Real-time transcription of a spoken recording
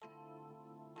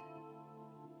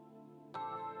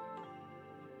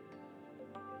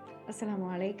Assalamu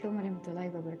alaikum wa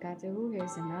rahmatullahi wa barakatuhu.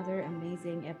 Here's another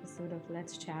amazing episode of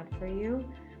Let's Chat for you.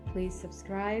 Please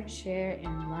subscribe, share,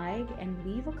 and like, and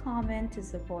leave a comment to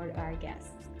support our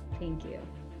guests. Thank you.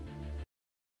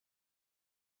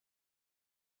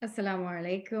 Assalamu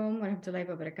alaikum wa rahmatullahi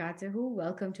wa barakatuhu.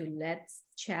 Welcome to Let's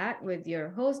Chat with your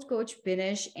host, Coach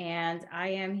Binish, and I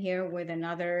am here with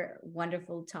another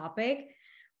wonderful topic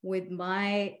with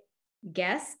my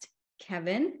guest,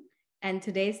 Kevin. And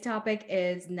today's topic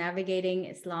is navigating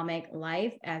Islamic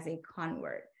life as a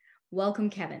convert. Welcome,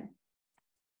 Kevin.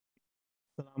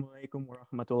 Assalamu alaikum wa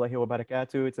rahmatullahi wa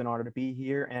barakatuh. It's an honor to be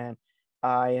here, and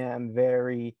I am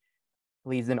very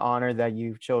pleased and honored that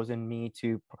you've chosen me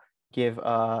to give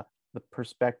the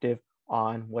perspective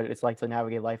on what it's like to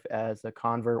navigate life as a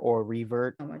convert or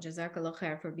revert. Jazakallah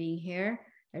khair for being here.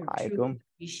 I truly Alaikum.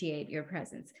 appreciate your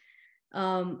presence.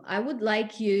 I would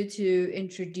like you to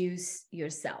introduce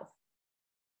yourself.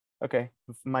 Okay,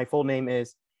 my full name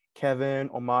is Kevin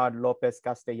Omar Lopez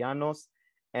Castllaanos,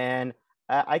 and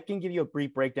I can give you a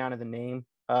brief breakdown of the name.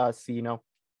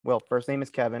 Well, first name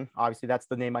is Kevin. Obviously, that's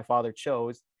the name my father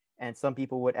chose. And some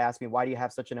people would ask me, why do you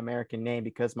have such an American name?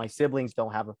 Because my siblings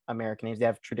don't have American names; they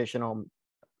have traditional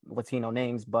Latino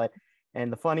names.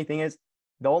 And the funny thing is,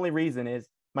 the only reason is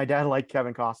my dad liked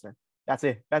Kevin Costner. That's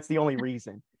it. That's the only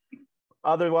reason.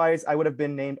 Otherwise, I would have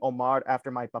been named Omar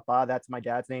after my papa. That's my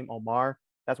dad's name, Omar.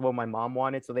 That's what my mom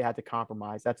wanted, so they had to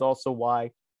compromise. That's also why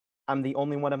I'm the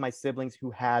only one of my siblings who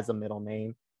has a middle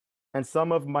name. And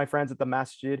some of my friends at the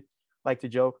masjid like to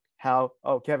joke how,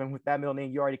 oh, Kevin, with that middle name,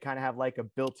 you already kind of have like a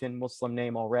built-in Muslim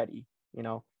name already,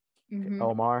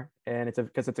 Omar. And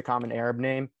because it's a common Arab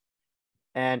name.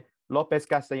 And Lopez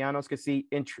Castellanos, because see,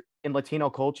 in Latino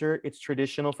culture, it's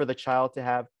traditional for the child to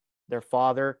have their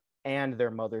father and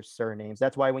their mother's surnames.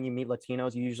 That's why when you meet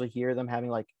Latinos, you usually hear them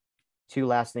having like two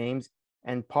last names.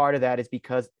 And part of that is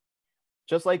because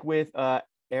just like with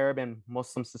Arab and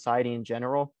Muslim society in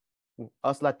general,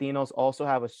 us Latinos also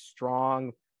have a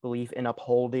strong belief in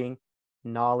upholding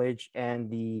knowledge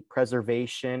and the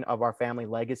preservation of our family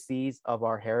legacies, of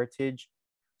our heritage.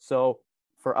 So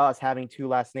for us, having two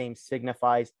last names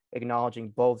signifies acknowledging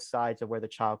both sides of where the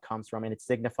child comes from, and it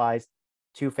signifies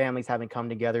two families having come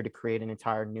together to create an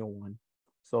entire new one.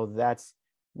 So that's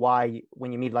why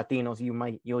when you meet Latinos,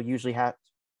 you'll usually have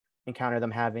encounter them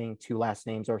having two last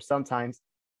names, or sometimes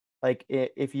like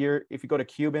if you go to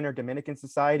Cuban or Dominican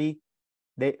society,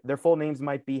 their full names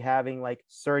might be having like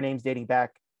surnames dating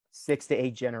back 6 to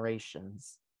 8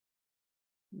 generations.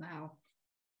 Wow.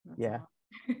 That's Yeah.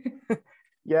 a lot.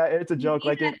 Yeah, it's a You joke. see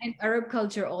Like that it. in Arab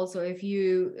culture also. If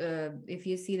you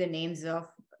see the names of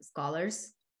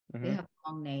scholars, they Mhm. have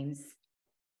long names.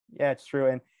 Yeah, it's true.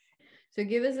 And So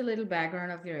give us a little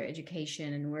background of your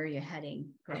education and where you're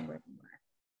heading from where you are.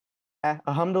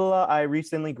 alhamdulillah, I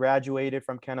recently graduated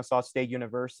from Kennesaw State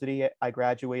University. I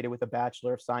graduated with a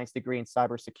Bachelor of Science degree in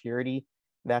cybersecurity.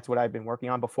 That's what I've been working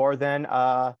on. Before then,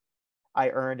 I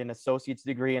earned an associate's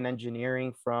degree in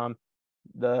engineering from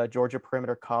the Georgia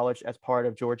Perimeter College as part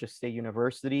of Georgia State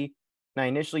University. And I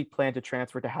initially planned to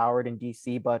transfer to Howard in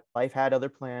DC, but life had other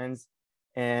plans,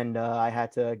 and I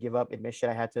had to give up admission.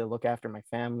 I had to look after my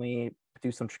family,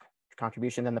 do some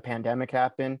contribution. Then the pandemic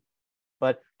happened.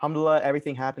 But alhamdulillah,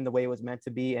 everything happened the way it was meant to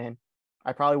be. And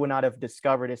I probably would not have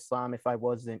discovered Islam if I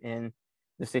wasn't in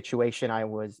the situation I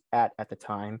was at the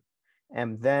time.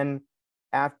 And then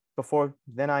before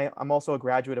then, I'm also a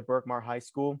graduate of Berkmar High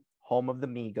School, home of the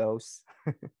Migos.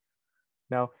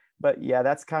 No, but yeah,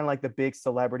 that's kind of like the big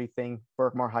celebrity thing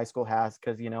Berkmar High School has,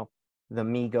 because the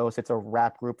Migos, it's a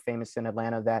rap group famous in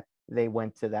Atlanta that they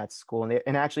went to that school,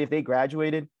 and actually if they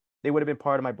graduated, they would have been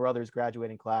part of my brother's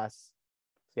graduating class.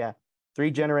 So yeah, 3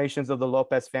 generations of the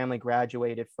Lopez family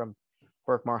graduated from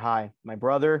Berkmar High. My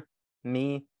brother,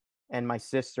 me, and my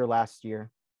sister last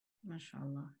year.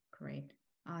 MashaAllah. Great.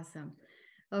 Awesome.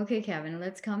 Okay, Kevin,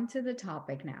 let's come to the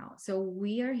topic now. So,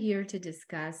 we are here to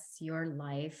discuss your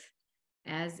life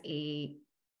as a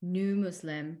new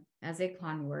Muslim, as a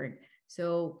convert.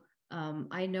 So,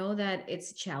 I know that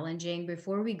it's challenging.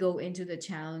 Before we go into the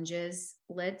challenges,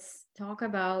 let's talk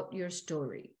about your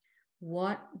story.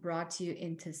 What brought you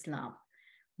into Islam?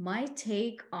 My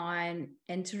take on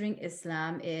entering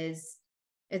Islam is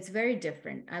it's very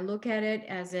different. I look at it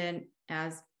as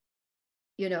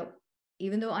you know,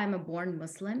 even though I'm a born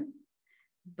Muslim,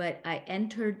 but I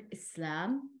entered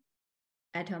Islam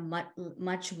at a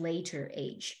much later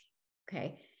age.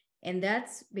 Okay. And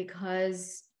that's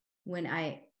because when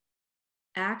I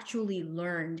actually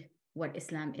learned what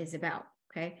Islam is about,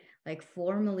 okay, like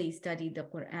formally studied the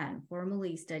Quran,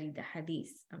 formally studied the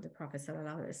hadith of the Prophet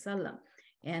Sallallahu Alaihi Wasallam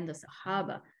and the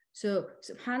Sahaba. So,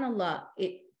 subhanAllah,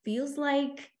 feels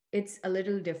like it's a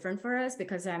little different for us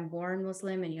because I'm born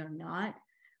Muslim and you're not.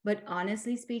 But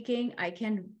honestly speaking, I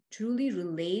can truly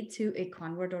relate to a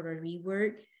convert or a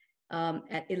revert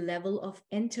at a level of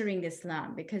entering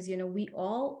Islam, because we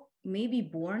all may be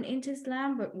born into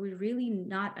Islam, but we're really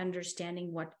not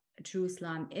understanding what true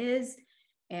Islam is,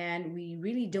 and we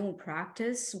really don't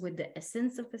practice with the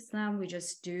essence of Islam. We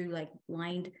just do like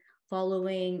blind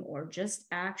following or just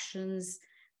actions,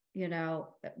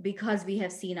 because we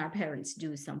have seen our parents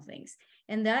do some things,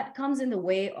 and that comes in the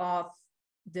way of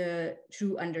the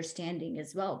true understanding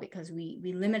as well, because we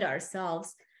limit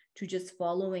ourselves to just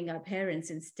following our parents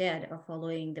instead of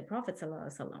following the Prophet sallallahu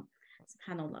alaihi wasallam.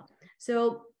 Subhanallah.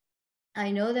 So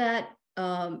I know that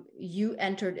you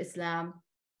entered Islam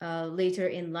later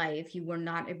in life. You were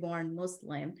not a born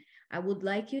Muslim. I would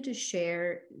like you to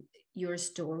share your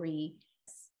story.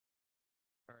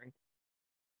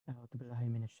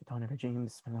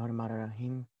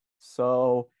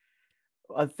 So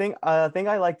a thing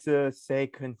I like to say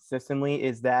consistently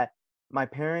is that my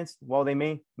parents, while they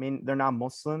mean they're not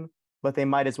Muslim, but they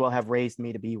might as well have raised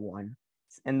me to be one.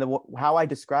 And how I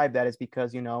describe that is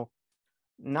because,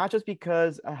 not just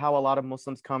because how a lot of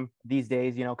Muslims come these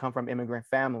days, come from immigrant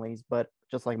families, but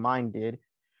just like mine did.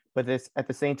 But this, at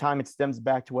the same time, it stems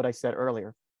back to what I said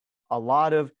earlier. A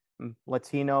lot of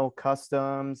Latino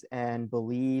customs and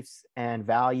beliefs and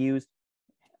values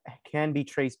can be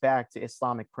traced back to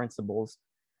Islamic principles.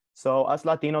 So us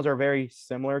Latinos are very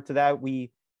similar to that.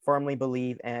 We firmly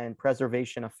believe in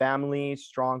preservation of families,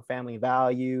 strong family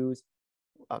values,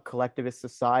 a collectivist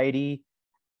society,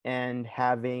 and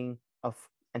having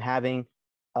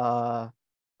a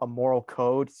moral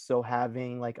code. So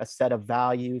having like a set of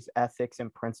values, ethics,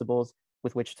 and principles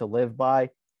with which to live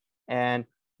by. And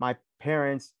my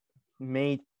parents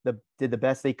did the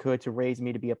best they could to raise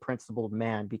me to be a principled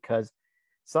man, because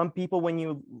some people, when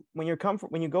you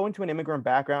go into an immigrant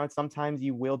background, sometimes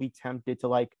you will be tempted to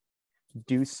like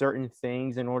do certain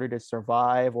things in order to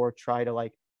survive or try to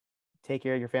like take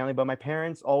care of your family. But my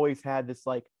parents always had this,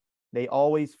 like, they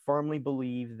always firmly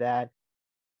believe that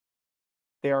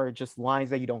there are just lines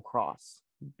that you don't cross,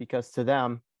 because to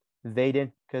them, they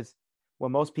didn't, because what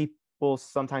most people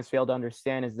sometimes fail to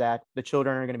understand is that the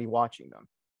children are going to be watching them.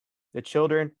 The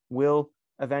children will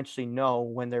eventually know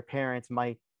when their parents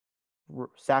might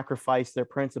sacrifice their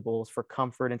principles for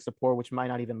comfort and support, which might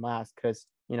not even last, because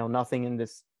nothing in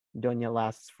this dunya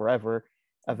lasts forever.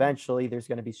 Eventually there's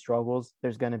going to be struggles,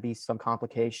 there's going to be some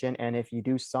complication, and if you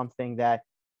do something that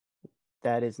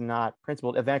is not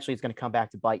principled, eventually it's going to come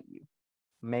back to bite you.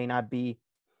 May not be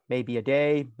maybe a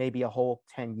day, maybe a whole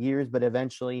 10 years, but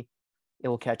eventually it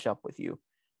will catch up with you.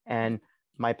 And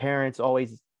my parents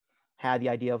always had the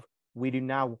idea of,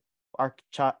 our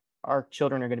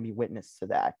children are going to be witness to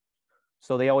that.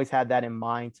 So they always had that in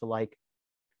mind, to like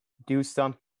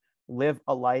live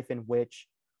a life in which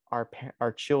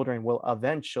our children will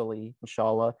eventually,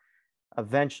 inshallah,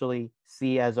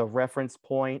 see as a reference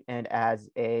point and as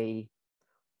a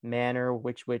manner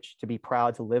which to be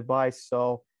proud to live by.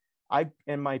 So my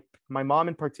mom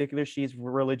in particular, she's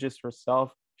religious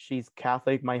herself. She's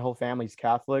Catholic. My whole family's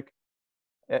Catholic,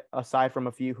 aside from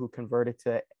a few who converted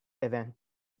to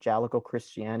evangelical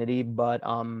Christianity, but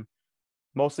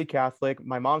mostly Catholic.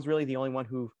 My mom's really the only one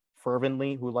who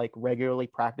like regularly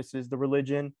practices the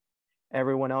religion.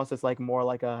 Everyone else is like more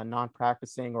like a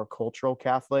non-practicing or cultural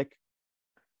Catholic.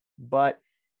 But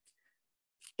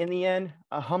in the end,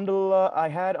 alhamdulillah, I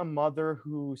had a mother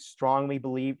who strongly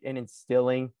believed in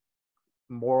instilling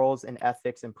morals and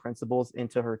ethics and principles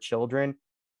into her children.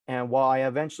 And while I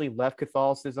eventually left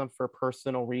Catholicism for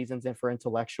personal reasons and for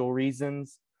intellectual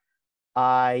reasons,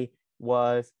 I'm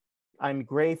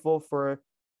grateful for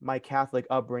my Catholic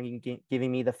upbringing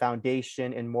giving me the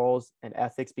foundation in morals and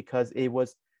ethics, because it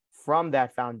was from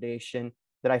that foundation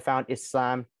that I found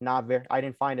Islam I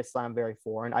didn't find Islam very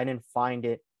foreign. I didn't find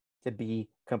it to be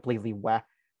completely whack.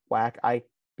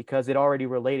 Because it already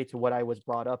related to what I was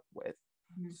brought up with.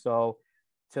 Mm-hmm. So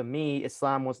to me,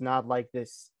 Islam was not like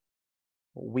this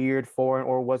weird foreign,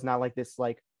 or was not like this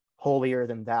like holier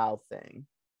than thou thing.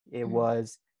 It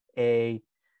mm-hmm.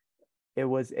 It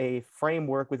was a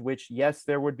framework with which, yes,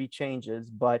 there would be changes,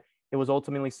 but it was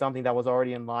ultimately something that was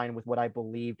already in line with what I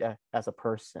believed as a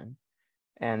person.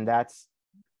 And that's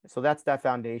that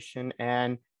foundation.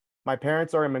 And my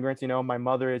parents are immigrants. My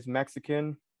mother is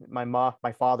Mexican.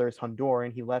 My father is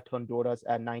Honduran. He left Honduras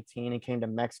at 19 and came to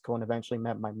Mexico and eventually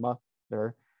met my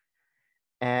mother.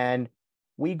 And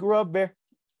we grew up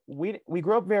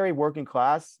very working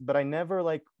class, but I never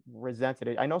like resented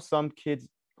it. I know some kids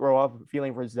grow up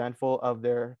feeling resentful of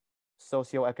their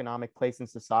socioeconomic place in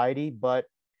society, but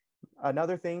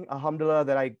Another thing, alhamdulillah,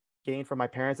 that I gained from my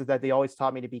parents is that they always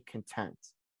taught me to be content.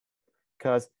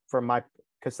 Because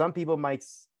some people might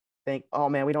think, oh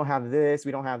man, we don't have this,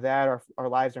 we don't have that, our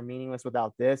lives are meaningless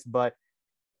without this. But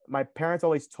my parents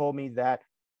always told me that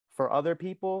for other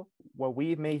people, what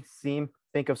we may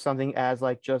think of something as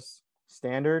like just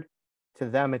standard, to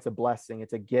them it's a blessing,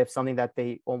 it's a gift, something that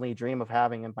they only dream of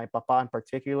having. And my papa in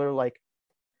particular, like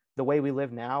the way we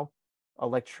live now,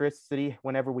 electricity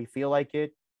whenever we feel like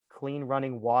it, clean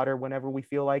running water whenever we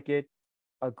feel like it,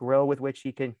 a grill with which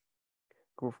he can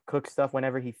cook stuff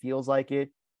whenever he feels like it,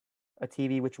 a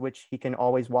TV which he can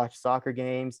always watch soccer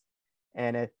games,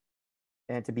 and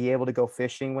and to be able to go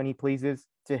fishing when he pleases.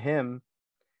 To him,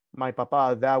 my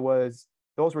papa,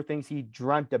 those were things he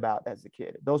dreamt about as a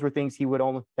kid. Those were things that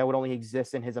would only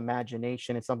exist in his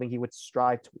imagination. It's something he would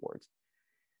strive towards.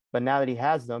 But now that he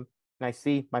has them, and I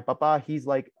see my papa, he's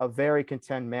like a very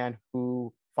content man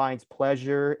who finds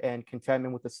pleasure and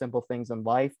contentment with the simple things in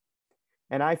life.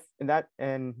 And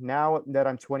now that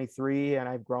I'm 23 and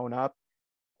I've grown up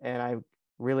and I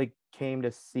really came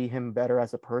to see him better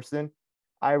as a person,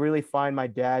 I really find my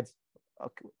dad's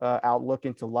outlook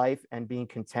into life and being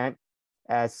content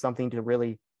as something to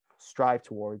really strive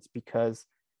towards, because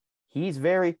he's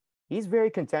very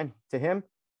content. To him,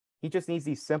 he just needs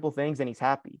these simple things and he's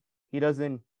happy. He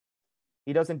doesn't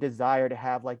desire to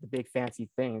have like the big fancy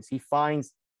things. He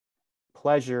finds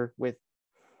pleasure with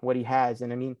what he has.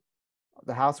 And I mean,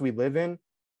 the house we live in,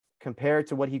 compared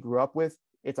to what he grew up with,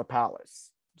 it's a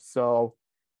palace.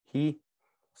 He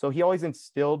he always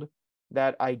instilled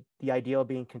the ideal of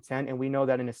being content. And we know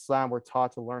that in Islam we're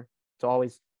taught to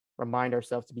always remind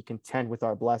ourselves to be content with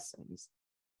our blessings,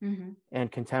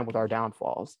 and content with our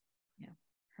downfalls. Yeah.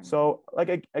 So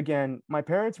like again, my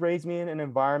parents raised me in an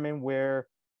environment where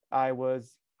I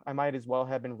might as well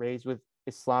have been raised with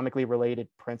Islamically related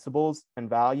principles and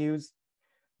values.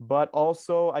 But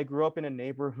also I grew up in a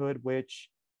neighborhood which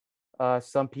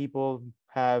some people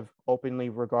have openly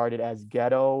regarded as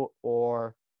ghetto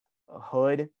or a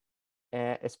hood,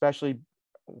 and especially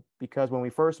because when we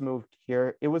first moved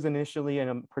here, it was initially in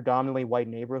a predominantly white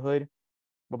neighborhood.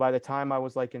 But by the time I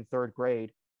was like in third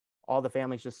grade, all the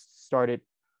families just started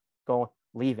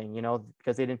leaving,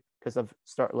 because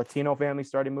Latino families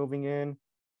started moving in,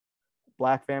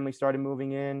 Black families started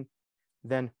moving in,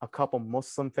 then a couple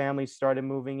Muslim families started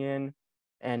moving in,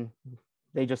 and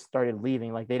they just started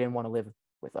leaving. Like they didn't want to live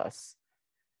with us.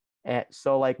 And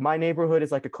so like my neighborhood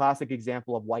is like a classic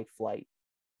example of white flight.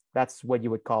 That's what you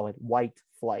would call it, white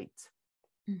flight.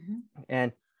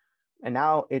 And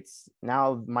now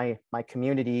my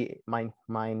community,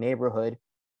 my neighborhood,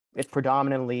 it's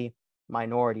predominantly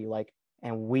minority. Like,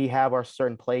 and we have our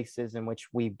certain places in which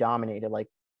we've dominated. Like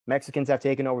Mexicans have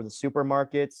taken over the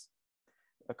supermarkets,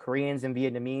 Koreans and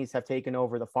Vietnamese have taken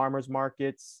over the farmers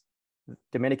markets,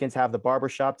 Dominicans have the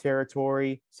barbershop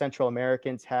territory, Central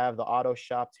Americans have the auto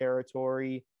shop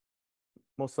territory,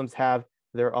 Muslims have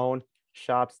their own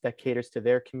shops that caters to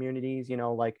their communities,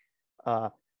 like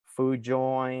food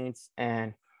joints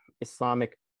and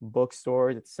Islamic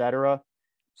bookstores, etc.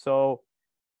 So,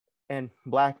 and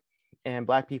black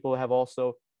people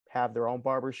have their own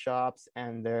barbershops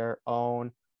and their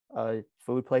own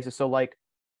food places. So like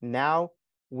now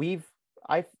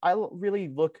I really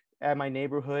look at my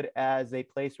neighborhood as a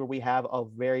place where we have a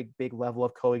very big level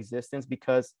of coexistence,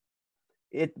 because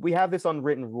we have this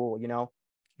unwritten rule,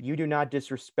 you do not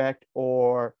disrespect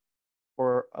or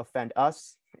offend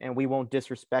us, and we won't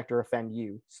disrespect or offend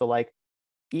you. So like,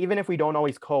 even if we don't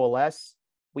always coalesce,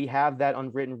 we have that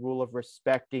unwritten rule of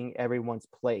respecting everyone's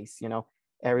place,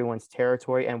 everyone's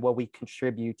territory and what we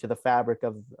contribute to the fabric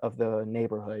of the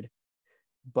neighborhood.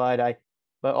 But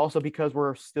also because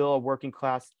we're still a working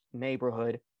class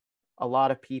neighborhood, a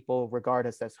lot of people regard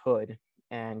us as hood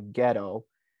and ghetto.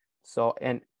 So,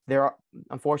 and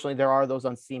unfortunately, there are those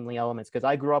unseemly elements, because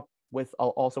I grew up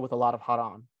also with a lot of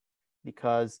haram,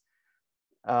 because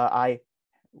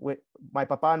with my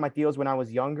papa and my tios, when I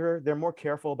was younger, they're more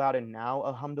careful about it now,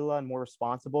 alhamdulillah, and more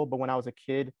responsible. But when I was a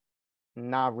kid,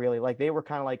 not really. Like they were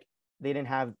kind of like, they didn't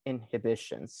have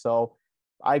inhibitions. So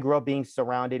I grew up being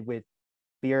surrounded with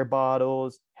beer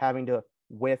bottles, having to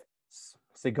whiff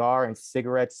cigar and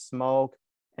cigarette smoke,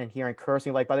 and hearing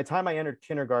cursing. Like by the time I entered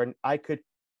kindergarten, I could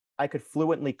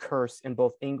fluently curse in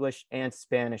both English and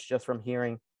Spanish just from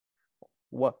hearing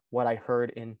what I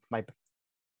heard in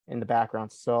the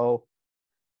background. So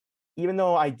even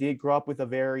though I did grow up with a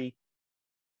very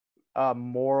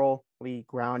morally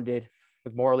grounded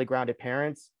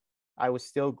parents, I was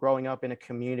still growing up in a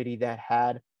community that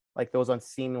had like those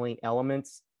unseemly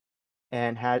elements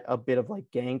and had a bit of like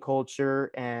gang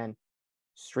culture and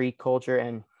street culture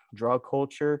and drug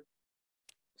culture.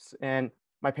 And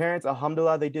my parents,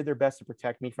 alhamdulillah, they did their best to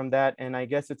protect me from that. And I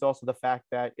guess it's also the fact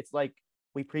that it's like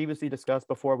we previously discussed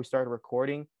before we started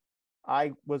recording.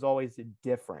 I was always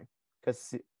different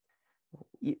because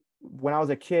when I was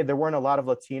a kid, there weren't a lot of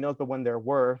Latinos, but when there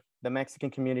were, the Mexican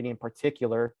community in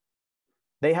particular,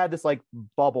 they had this like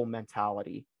bubble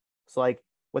mentality. So like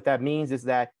what that means is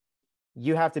that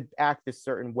you have to act this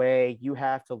certain way, you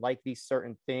have to like these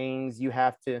certain things, you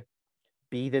have to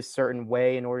be this certain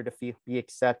way in order to be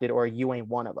accepted, or you ain't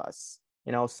one of us.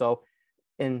 So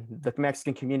in the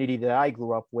Mexican community that I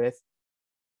grew up with,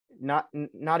 not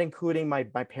including my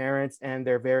parents and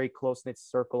their very close-knit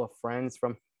circle of friends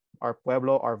from our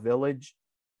pueblo, our village,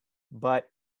 but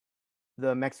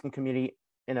the Mexican community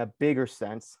in a bigger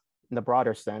sense, in the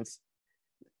broader sense,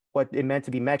 what it meant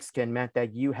to be Mexican meant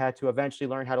that you had to eventually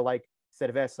learn how to like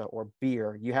cerveza or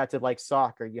beer. You had to like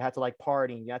soccer. You had to like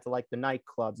partying. You had to like the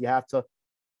nightclubs. You have to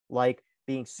like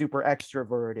being super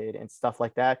extroverted and stuff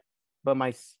like that. But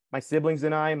my siblings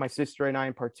and I, my sister and I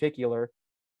in particular,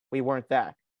 we weren't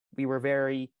that. We were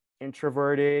very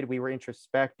introverted. We were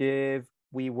introspective.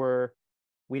 We weren't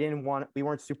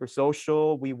super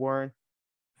social. We weren't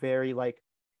very like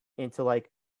into like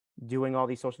doing all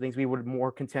these social things. We were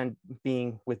more content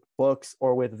being with books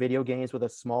or with video games with a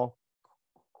small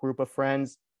group of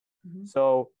friends. Mm-hmm.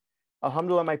 So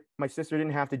alhamdulillah, my sister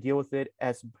didn't have to deal with it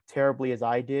as terribly as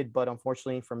I did, but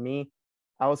unfortunately for me,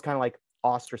 I was kind of like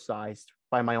ostracized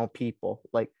by my own people.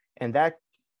 And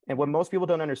what most people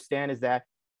don't understand is that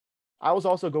I was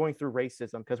also going through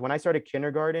racism, because when I started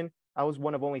kindergarten, I was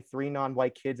one of only 3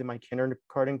 non-white kids in my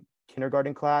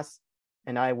kindergarten class,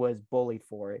 and I was bullied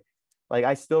for it. Like,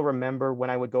 I still remember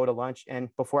when I would go to lunch, and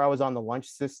before I was on the lunch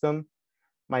system,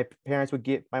 my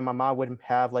mama would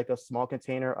have like a small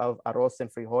container of arroz and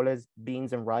frijoles,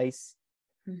 beans and rice,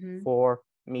 mm-hmm. for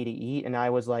me to eat. And I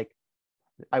would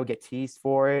get teased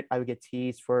for it. I would get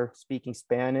teased for speaking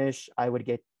Spanish. I would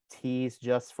get teased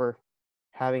just for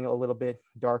having a little bit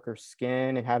darker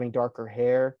skin and having darker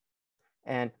hair.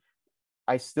 And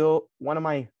one of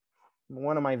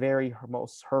my very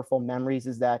most hurtful memories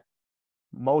is that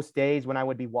most days when I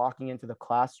would be walking into the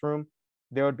classroom,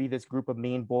 there would be this group of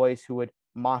mean boys who would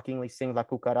mockingly sing La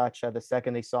Cucaracha the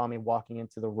second they saw me walking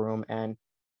into the room. And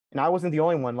I wasn't the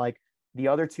only one. Like, the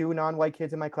other 2 non-white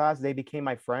kids in my class, they became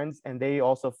my friends, and they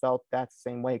also felt that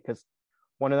same way, because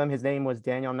one of them, his name was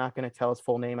Daniel. I'm not going to tell his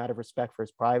full name out of respect for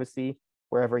his privacy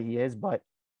wherever he is, but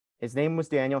his name was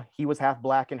Daniel. He was half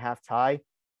black and half Thai,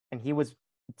 and he was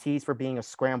teased for being a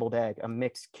scrambled egg, a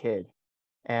mixed kid.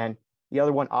 And the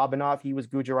other one, Abhinav, he was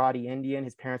Gujarati Indian.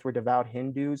 His parents were devout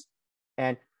Hindus.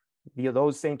 And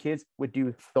those same kids would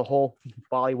do the whole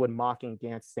Bollywood mocking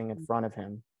dancing in front of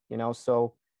him,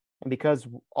 So, and because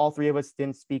all 3 of us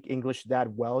didn't speak English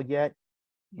that well yet,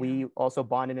 we also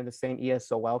bonded in the same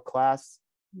ESOL class.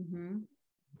 Mm-hmm.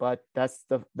 But that's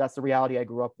the reality I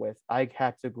grew up with. I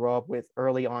had to grow up with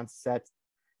early onset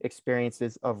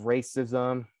experiences of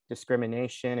racism,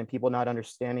 discrimination, and people not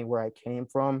understanding where I came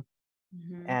from.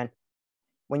 Mm-hmm. And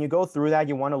when you go through that,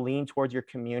 you want to lean towards your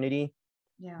community.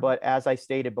 Yeah. But as I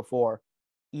stated before,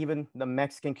 even the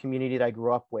Mexican community that I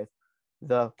grew up with,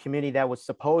 the community that was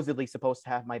supposedly supposed to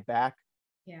have my back,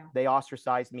 they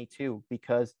ostracized me too,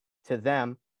 because to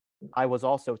them, I was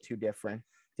also too different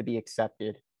to be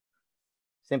accepted,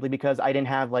 simply because I didn't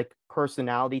have like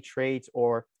personality traits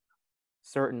or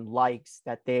certain likes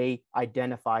that they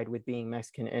identified with being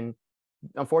Mexican. And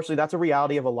unfortunately, that's a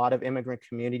reality of a lot of immigrant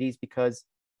communities, because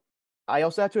I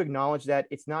also have to acknowledge that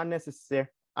it's not necessary.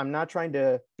 I'm not trying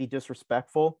to be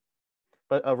disrespectful,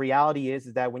 but a reality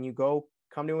is that when you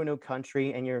come to a new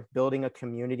country and you're building a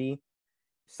community,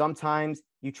 sometimes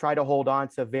you try to hold on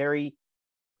to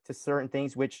certain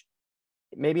things, which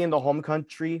maybe in the home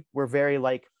country were very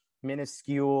like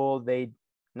minuscule. They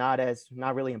not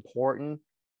really important,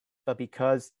 but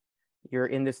because you're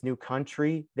in this new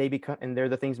country, they're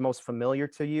the things most familiar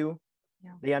to you.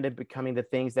 Yeah. They end up becoming the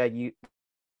things that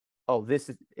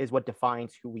this is what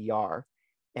defines who we are.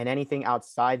 And anything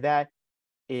outside that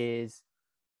is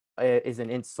an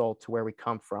insult to where we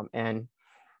come from. And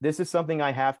this is something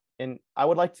and I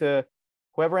would like to,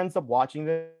 whoever ends up watching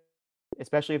this,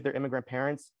 especially if they're immigrant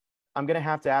parents, I'm going to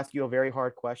have to ask you a very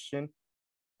hard question.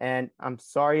 And I'm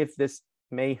sorry if this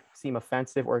may seem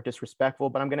offensive or disrespectful,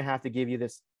 but I'm going to have to give you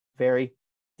this very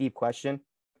deep question.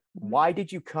 Mm-hmm. Why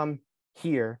did you come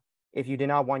here if you did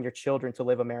not want your children to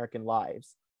live American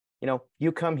lives?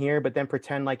 You come here, but then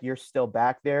pretend like you're still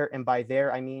back there. And by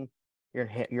there, I mean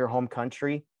your home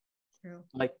country. True.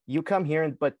 Like, you come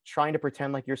here, but trying to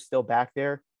pretend like you're still back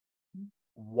there.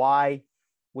 Why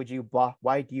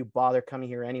why do you bother coming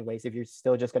here anyways if you're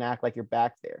still just going to act like you're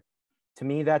back there? To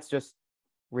me, that's just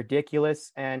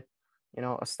ridiculous. And, you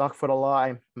know, a stock for the law,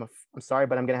 I'm sorry,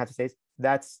 but I'm going to have to say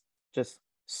that's just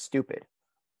stupid.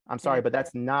 I'm sorry, but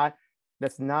that's not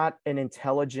an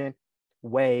intelligent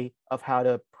way of how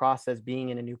to process being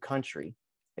in a new country.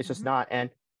 It's just not. And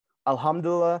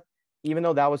alhamdulillah, even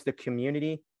though that was the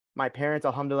community, my parents,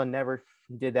 alhamdulillah, never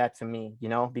did that to me, you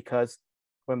know, because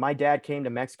when my dad came to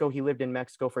Mexico, he lived in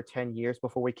Mexico for 10 years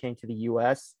before we came to the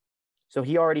US. So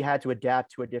he already had to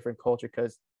adapt to a different culture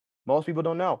because most people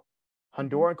don't know.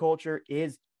 Honduran culture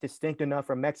is distinct enough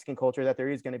from Mexican culture that there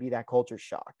is going to be that culture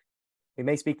shock. We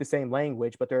may speak the same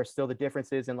language, but there are still the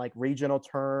differences in like regional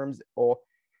terms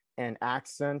and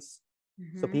accents.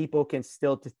 So people can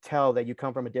still tell that you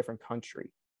come from a different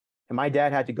country. And my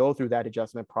dad had to go through that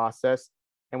adjustment process.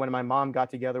 And when my mom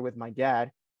got together with my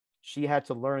dad, she had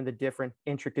to learn the different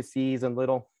intricacies and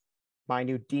little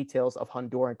minute details of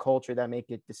Honduran culture that make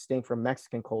it distinct from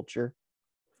Mexican culture.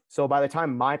 So by the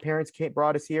time my parents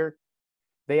brought us here,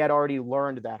 they had already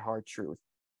learned that hard truth.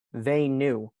 They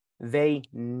knew they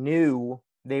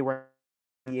were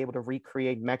able to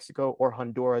recreate Mexico or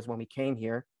Honduras when we came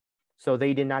here. So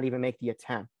they did not even make the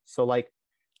attempt. So like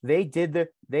they did the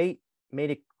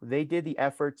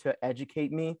effort to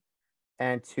educate me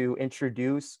and to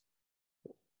introduce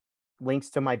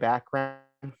links to my background,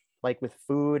 like with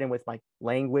food and with my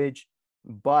language,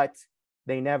 but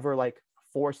they never like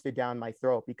forced it down my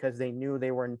throat because they knew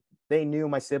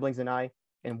my siblings and I,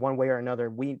 in one way or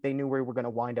another, they knew we were going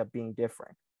to wind up being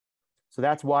different. So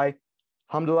that's why,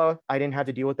 alhamdulillah, I didn't have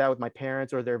to deal with that with my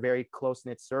parents or their very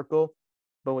close-knit circle,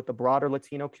 but with the broader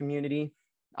Latino community,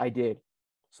 I did.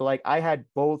 So like I had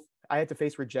to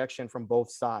face rejection from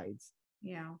both sides.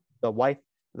 Yeah. The white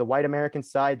American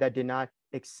side that did not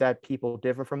accept people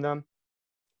different from them,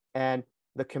 and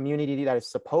the community that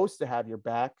is supposed to have your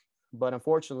back, but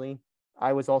unfortunately,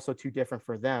 I was also too different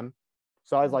for them.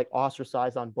 So I was like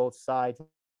ostracized on both sides,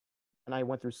 and I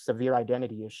went through severe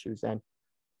identity issues, and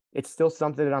it's still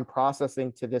something that I'm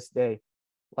processing to this day.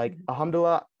 Like,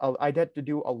 alhamdulillah, I had to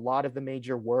do a lot of the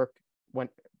major work when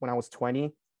I was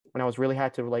 20, when I was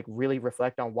had to like really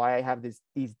reflect on why I have these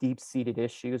deep-seated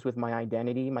issues with my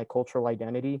identity, my cultural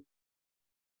identity.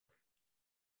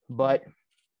 But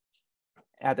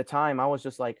at the time, I was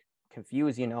just like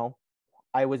confused, you know.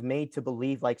 I was made to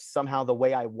believe like somehow the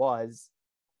way I was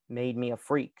made me a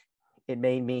freak. It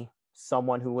made me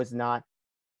someone who was not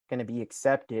going to be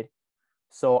accepted.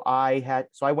 So I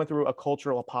went through a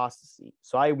cultural apostasy.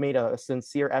 So I made a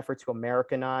sincere effort to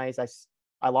Americanize.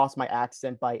 I lost my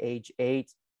accent by age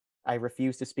 8. I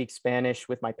refused to speak Spanish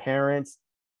with my parents.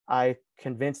 I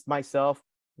convinced myself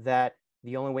that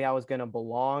the only way I was going to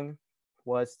belong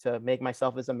was to make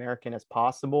myself as American as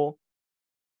possible.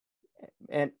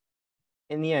 And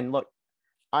in the end, look,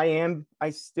 I'm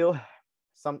not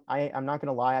going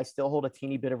to lie, I still hold a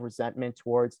teeny bit of resentment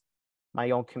towards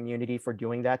my own community for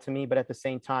doing that to me. But at the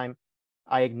same time,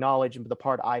 I acknowledge the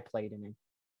part I played in it.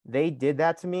 They did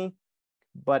that to me,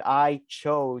 but I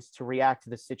chose to react to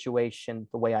the situation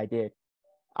the way I did.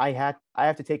 I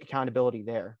have to take accountability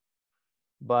there.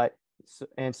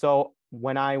 So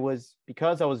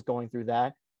because I was going through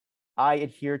that, I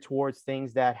adhere towards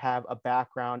things that have a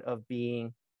background of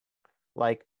being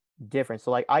like different.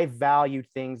 So like I valued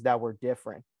things that were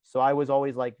different. So I was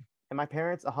always like, and my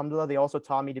parents, alhamdulillah, they also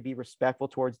taught me to be respectful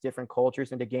towards different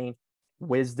cultures and to gain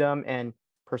wisdom and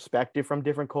perspective from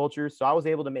different cultures. So I was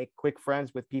able to make quick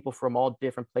friends with people from all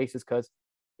different places because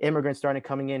immigrants started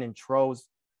coming in troves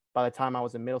by the time I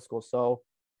was in middle school. So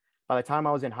by the time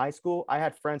I was in high school, I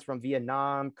had friends from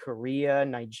Vietnam, Korea,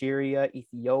 Nigeria,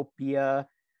 Ethiopia,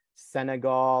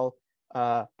 Senegal,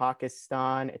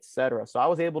 Pakistan, etc. So I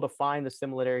was able to find the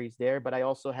similarities there, but I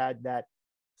also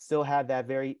still had that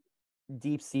very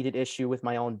deep-seated issue with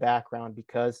my own background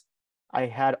because I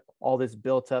had all this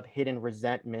built-up hidden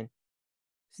resentment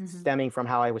stemming from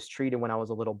how I was treated when I was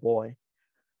a little boy.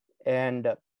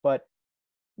 But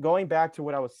going back to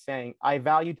what I was saying,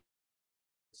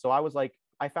 so I was like,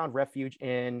 I found refuge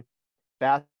in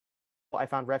basketball. I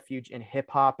found refuge in hip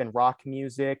hop and rock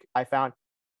music. I found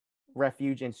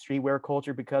refuge in streetwear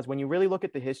culture because when you really look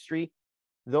at the history,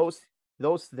 those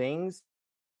things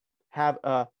have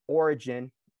a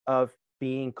origin of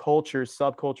being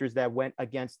subcultures that went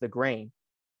against the grain.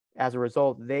 As a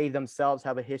result, they themselves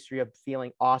have a history of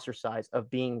feeling ostracized,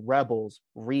 of being rebels,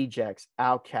 rejects,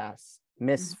 outcasts,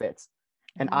 misfits.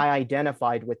 And I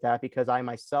identified with that because I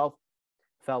myself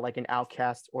felt like an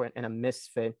outcast and a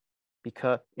misfit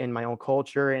because in my own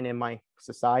culture and in my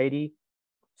society.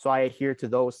 So I adhere to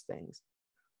those things.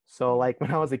 So like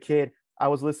when I was a kid, I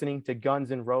was listening to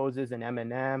Guns N' Roses and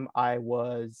Eminem. I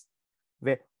was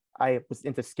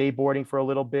into skateboarding for a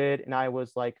little bit, and I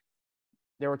was like,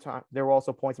 there were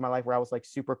also points in my life where I was like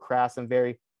super crass and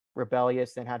very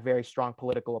rebellious and had very strong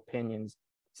political opinions,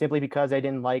 simply because I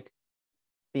didn't like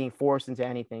being forced into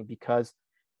anything. Because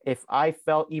if I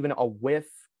felt even a whiff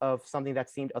of something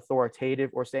that seemed authoritative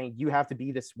or saying you have to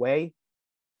be this way,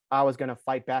 I was going to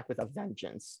fight back with a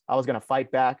vengeance. I was going to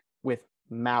fight back with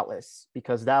malice,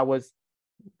 because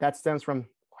that stems from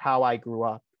how I grew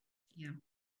up. Yeah.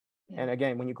 And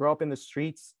again, when you grow up in the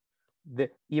streets,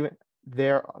 even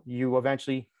there, you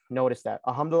eventually notice that.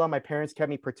 Alhamdulillah, my parents kept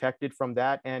me protected from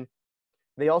that. And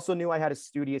they also knew I had a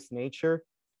studious nature,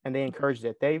 and they encouraged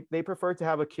it. They preferred to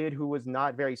have a kid who was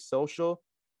not very social,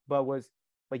 but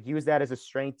used that as a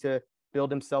strength to build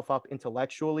himself up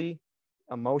intellectually,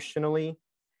 emotionally,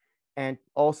 and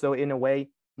also in a way,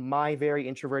 my very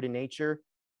introverted nature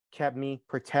kept me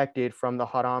protected from the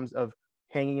harams of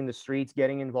hanging in the streets,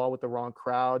 getting involved with the wrong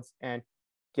crowds, and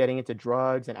getting into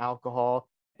drugs and alcohol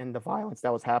and the violence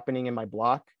that was happening in my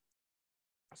block.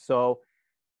 So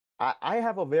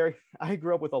I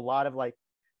grew up with a lot of like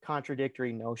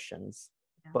contradictory notions.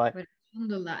 Yeah. But But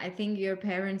alhamdulillah, I think your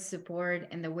parents' support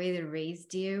and the way they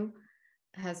raised you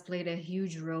has played a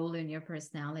huge role in your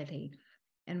personality.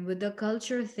 And with the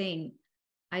culture thing,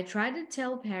 I try to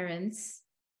tell parents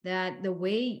that the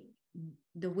way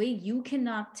you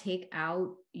cannot take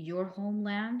out your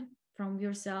homeland from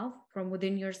yourself, from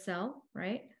within yourself,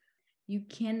 right? You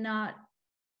cannot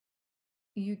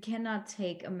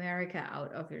take America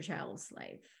out of your child's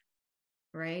life,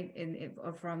 right?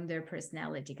 Or from their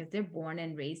personality, because they're born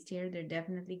and raised here. They're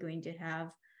definitely going to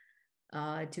have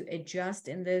to adjust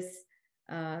in this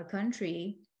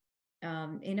country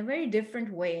in a very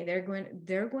different way.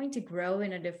 They're going to grow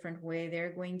in a different way.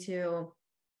 They're going to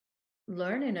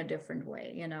learn in a different way.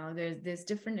 There's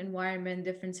different environment,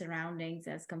 different surroundings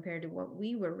as compared to what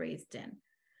we were raised in.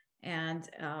 And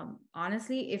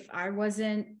honestly, if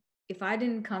I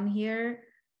didn't come here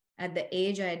at the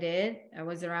age I did, I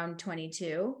was around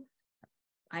 22,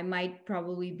 I might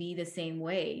probably be the same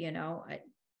way.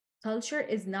 Culture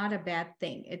is not a bad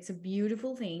thing. It's a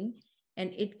beautiful thing,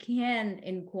 and it can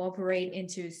incorporate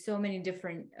into so many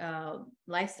different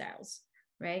lifestyles,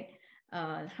 right?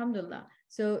 Alhamdulillah.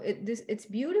 So it's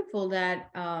beautiful that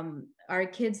our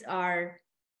kids are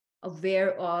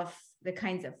aware of the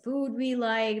kinds of food we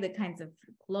like, the kinds of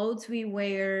clothes we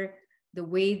wear, the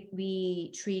way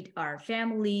we treat our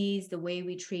families, the way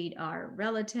we treat our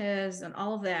relatives, and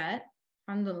all of that.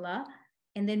 Alhamdulillah.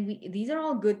 And then these are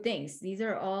all good things. These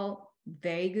are all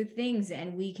very good things,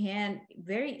 and we can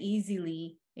very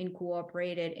easily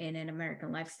incorporate it in an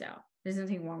American lifestyle. There's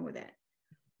nothing wrong with that,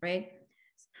 right?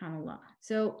 SubhanAllah.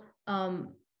 So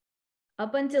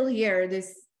up until here,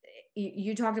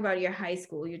 you talked about your high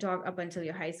school. You talk up until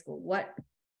your high school. What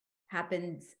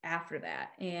happens after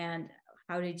that, and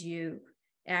how did you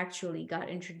actually got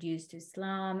introduced to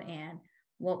Islam, and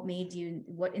what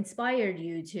inspired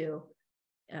you to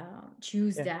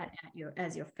choose that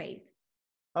as your faith?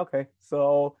 okay,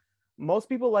 so most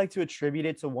people like to attribute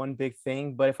it to one big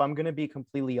thing, but if I'm going to be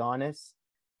completely honest,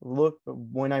 look,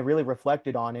 when I really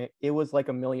reflected on it, it was like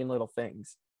a million little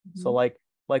things. So like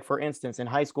for instance, in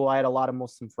high school, I had a lot of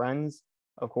Muslim friends,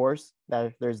 of course,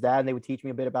 there's that, and they would teach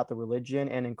me a bit about the religion.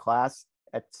 And in class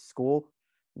at school,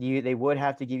 they would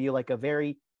have to give you like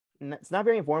it's not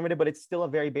very informative, but it's still a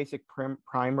very basic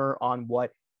primer on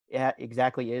what it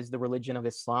exactly is the religion of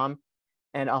Islam.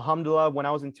 And alhamdulillah, when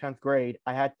I was in 10th grade,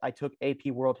 I took AP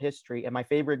World History, and my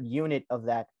favorite unit of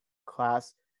that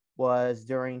class was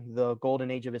during the golden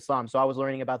age of Islam. So I was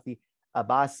learning about the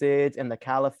Abbasids and the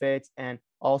Caliphates. And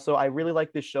also I really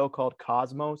like this show called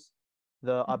Cosmos,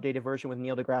 the updated version with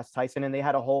Neil deGrasse Tyson. And they've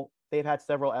had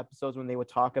several episodes when they would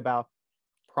talk about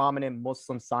prominent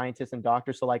Muslim scientists and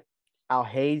doctors. So like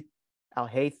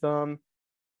Al-Haytham,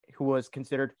 who was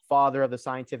considered father of the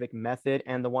scientific method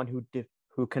and the one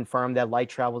who confirmed that light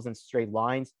travels in straight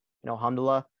lines,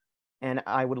 alhamdulillah. And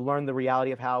I would learn the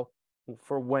reality of how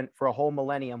for a whole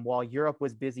millennium, while Europe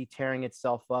was busy tearing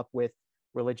itself up with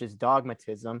religious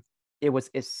dogmatism, it was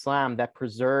Islam that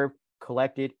preserved,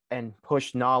 collected, and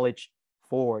pushed knowledge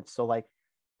forward. So like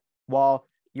while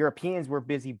Europeans were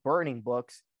busy burning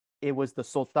books, it was the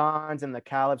sultans and the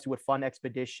caliphs who would fund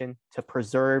expedition to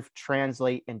preserve,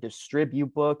 translate, and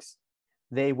distribute books.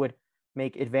 They would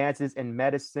make advances in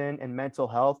medicine and mental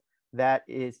health that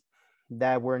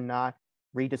were not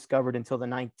rediscovered until the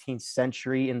 19th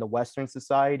century in the Western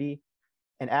society.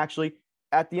 And actually,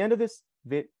 at the end of this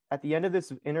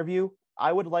interview,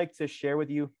 I would like to share with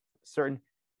you certain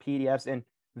PDFs. And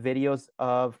videos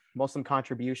of Muslim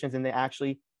contributions, and they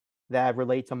actually that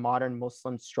relate to modern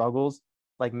Muslim struggles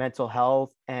like mental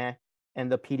health, and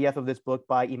the PDF of this book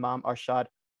by Imam Arshad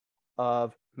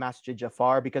of Masjid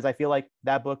Jafar, because I feel like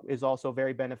that book is also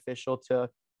very beneficial to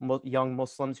young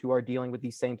Muslims who are dealing with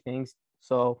these same things.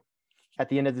 So at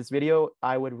the end of this video,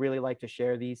 I would really like to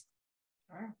share these.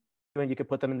 Sure. And you could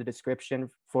put them in the description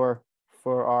for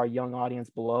our young audience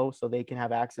below so they can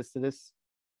have access to this.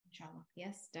 Inshallah.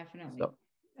 Yes, definitely. So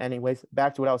anyways,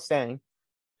 back to what I was saying.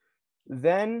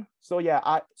 Then,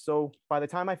 so by the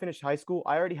time I finished high school,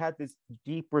 I already had this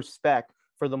deep respect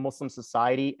for the Muslim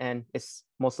society and it's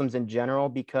Muslims in general,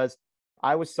 because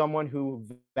I was someone who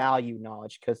valued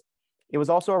knowledge, because it was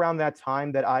also around that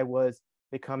time that I was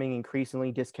becoming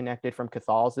increasingly disconnected from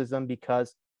Catholicism,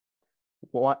 because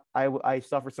I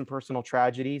suffered some personal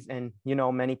tragedies, and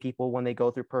many people, when they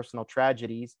go through personal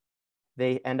tragedies,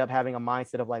 they end up having a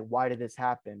mindset of like, why did this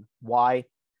happen? Why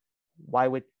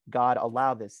would God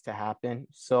allow this to happen?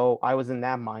 So I was in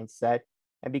that mindset.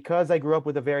 And because I grew up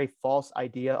with a very false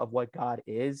idea of what God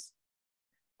is,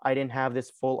 I didn't have this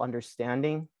full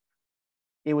understanding.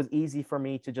 It was easy for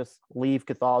me to just leave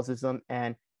Catholicism,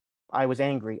 and I was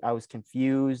angry. I was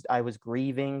confused. I was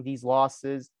grieving these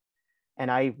losses, and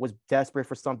I was desperate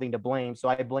for something to blame. So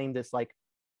I blamed this like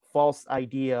false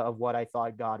idea of what I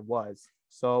thought God was.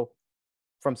 So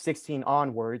from 16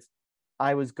 onwards,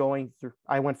 I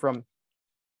went from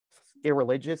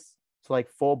irreligious to like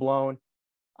full blown,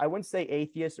 I wouldn't say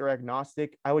atheist or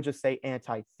agnostic, I would just say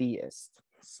anti-theist.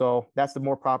 So that's the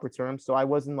more proper term. So I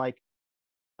wasn't like,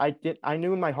 I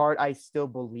knew in my heart I still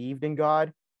believed in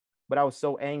God, but I was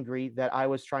so angry that I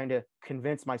was trying to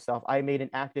convince myself. I made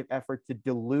an active effort to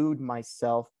delude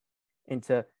myself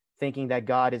into thinking that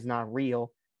God is not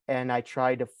real, and I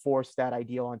tried to force that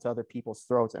ideal onto other people's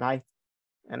throats. And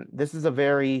this is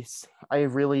I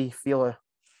really feel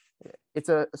it's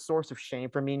a source of shame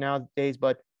for me nowadays,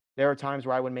 but there are times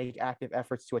where I would make active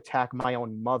efforts to attack my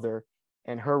own mother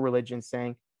and her religion,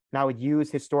 saying, and I would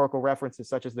use historical references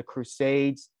such as the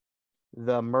Crusades,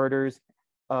 the murders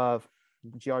of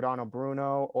Giordano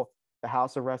Bruno, or the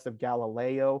house arrest of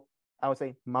Galileo. I would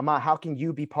say, Mama, how can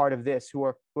you be part of this,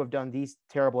 who have done these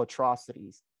terrible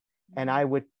atrocities? And I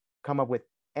would come up with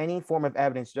any form of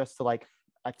evidence just to like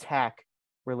attack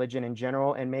religion in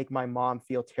general and make my mom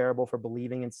feel terrible for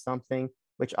believing in something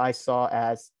which I saw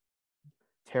as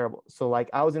terrible. So like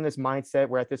I was in this mindset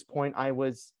where at this point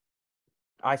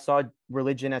I saw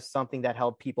religion as something that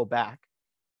held people back.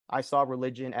 I saw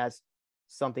religion as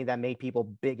something that made people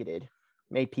bigoted,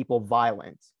 made people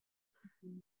violent.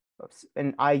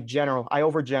 And I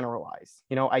overgeneralize.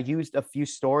 I used a few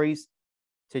stories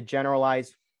to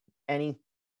generalize any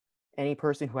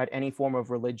person who had any form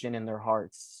of religion in their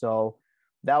hearts. So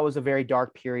that was a very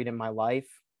dark period in my life.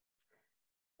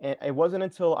 And it wasn't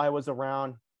until I was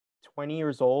around 20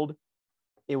 years old,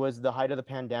 it was the height of the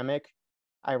pandemic,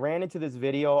 I ran into this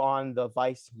video on the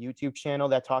Vice YouTube channel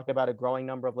that talked about a growing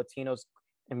number of Latinos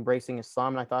embracing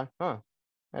Islam. And I thought,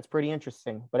 that's pretty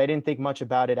interesting. But I didn't think much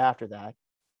about it after that.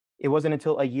 It wasn't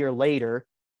until a year later.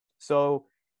 So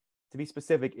to be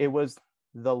specific, it was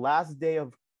the last day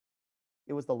of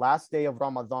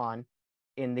Ramadan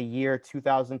in the year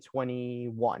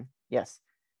 2021. Yes,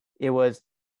 it was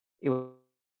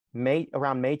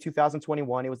around May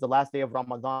 2021. It was the last day of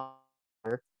Ramadan.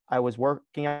 I was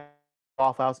working at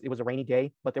Waffle House. It was a rainy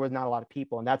day, but there was not a lot of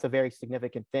people, and that's a very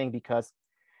significant thing, because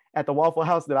at the Waffle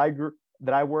House that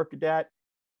I worked at,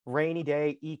 rainy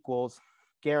day equals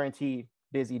guaranteed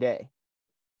busy day.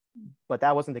 But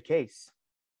that wasn't the case.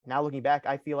 Now looking back,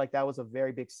 I feel like that was a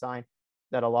very big sign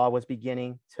that Allah was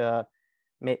beginning to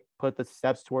put the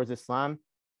steps towards Islam.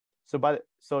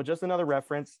 So just another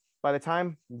reference, by the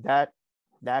time that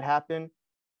happened,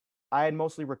 I had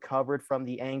mostly recovered from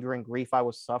the anger and grief I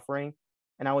was suffering,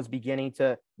 and I was beginning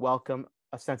to welcome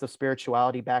a sense of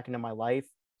spirituality back into my life.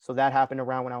 So that happened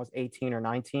around when I was 18 or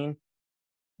 19.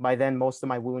 By then, most of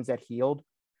my wounds had healed,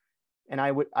 and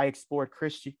I explored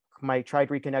I tried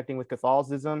reconnecting with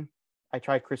Catholicism. I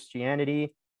tried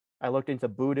Christianity. I looked into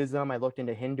Buddhism. I looked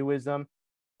into Hinduism.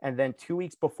 And then 2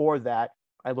 weeks before that,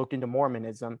 I looked into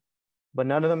Mormonism. But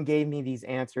none of them gave me these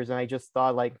answers. And I just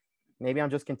thought, like, maybe I'm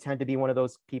just content to be one of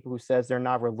those people who says they're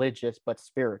not religious, but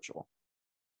spiritual.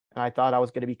 And I thought I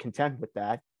was going to be content with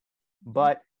that.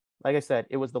 But like I said,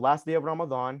 it was the last day of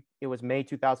Ramadan. It was May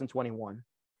 2021.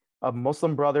 A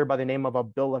Muslim brother by the name of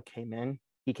Abdullah came in.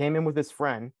 He came in with his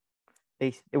friend.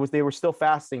 They were still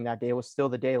fasting that day. It was still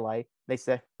the daylight. They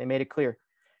made it clear,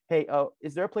 hey,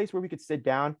 is there a place where we could sit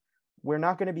down? We're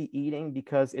not going to be eating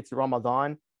because it's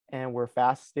Ramadan and we're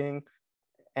fasting.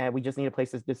 and we just need a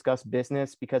place to discuss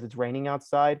business because it's raining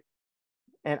outside.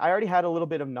 And I already had a little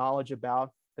bit of knowledge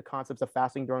about the concepts of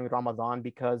fasting during Ramadan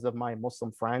because of my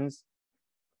Muslim friends.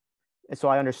 And so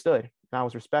I understood and I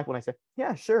was respectful. And I said,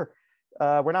 yeah, sure.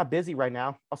 We're not busy right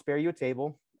now. I'll spare you a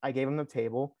table. I gave them the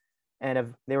table,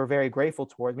 and they were very grateful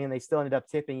towards me, and they still ended up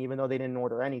tipping even though they didn't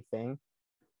order anything.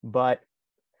 But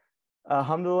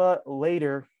alhamdulillah,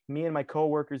 later, me and my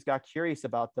coworkers got curious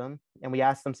about them, and we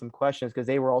asked them some questions because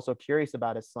they were also curious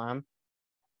about Islam.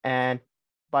 And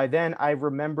by then, I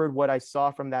remembered what I saw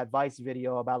from that Vice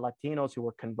video about Latinos who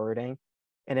were converting,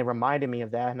 and it reminded me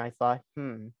of that. And I thought,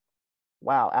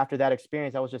 wow, after that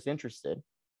experience, I was just interested.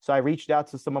 So I reached out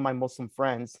to some of my Muslim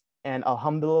friends, and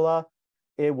alhamdulillah,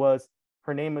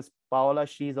 her name is Paola.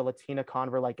 She's a Latina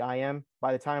convert like I am.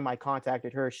 By the time I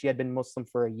contacted her, she had been Muslim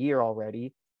for a year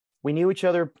already. We knew each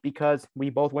other because we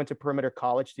both went to Perimeter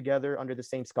College together under the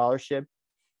same scholarship,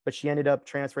 but she ended up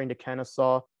transferring to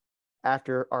Kennesaw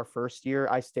after our first year.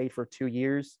 I stayed for 2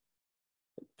 years.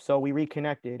 So we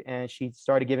reconnected, and she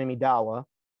started giving me dawah,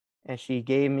 and she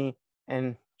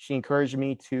encouraged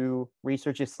me to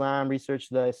research Islam, research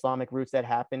the Islamic roots that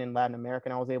happen in Latin America.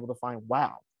 And I was able to find,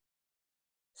 wow,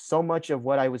 so much of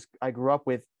what I grew up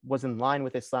with was in line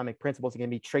with Islamic principles. It can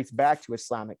be traced back to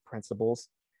Islamic principles.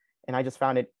 And I just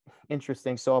found it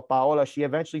interesting. So Paola, she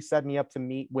eventually set me up to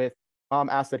meet with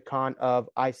Asad Khan of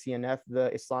ICNF,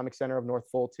 the Islamic Center of North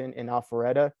Fulton in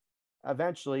Alpharetta.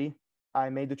 Eventually, I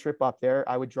made the trip up there.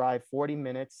 I would drive 40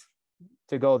 minutes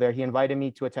to go there. He invited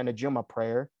me to attend a Jummah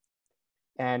prayer.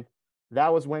 And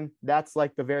that's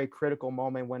like the very critical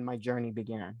moment when my journey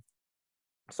began.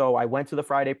 So I went to the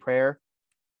Friday prayer.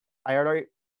 I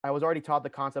was already taught the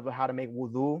concept of how to make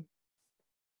wudu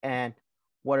and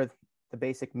what are the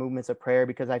basic movements of prayer,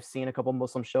 because I've seen a couple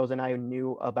Muslim shows and I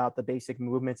knew about the basic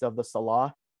movements of the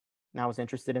Salah, and I was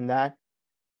interested in that.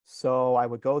 So I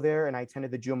would go there and I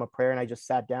attended the Jummah prayer, and I just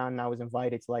sat down and I was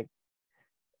invited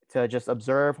to just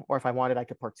observe, or if I wanted, I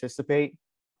could participate.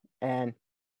 And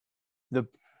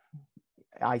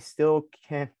I still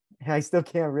can't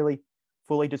really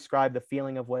fully describe the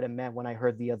feeling of what it meant when I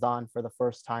heard the adhan for the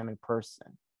first time in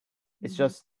person. It's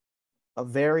just a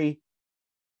very,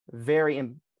 very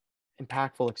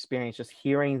impactful experience, just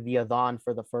hearing the adhan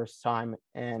for the first time,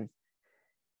 and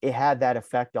it had that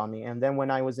effect on me. And then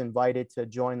when I was invited to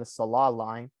join the Salah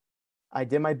line, I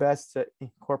did my best to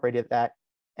incorporate that.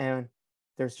 And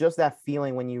there's just that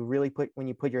feeling when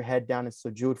you put your head down in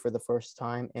sujood for the first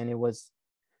time,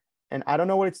 and I don't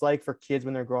know what it's like for kids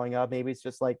when they're growing up. Maybe it's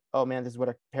just like, oh man, this is what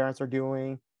our parents are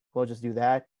doing, we'll just do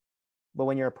that. But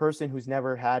when you're a person who's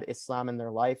never had Islam in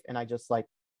their life, and I just like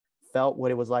felt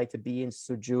what it was like to be in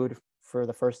sujood for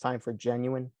the first time, for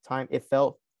genuine time, it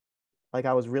felt like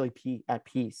I was really at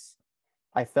peace.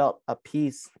 I felt a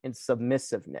peace in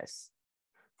submissiveness.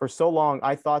 For so long,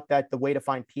 I thought that the way to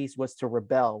find peace was to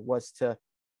rebel, was to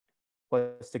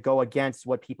go against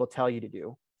what people tell you to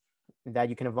do, that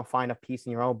you can find a peace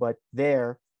in your own. But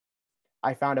there,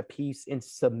 I found a peace in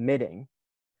submitting.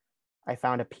 I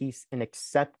found a peace in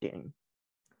accepting.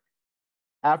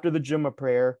 After the Jummah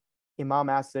prayer, Imam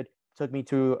Asad took me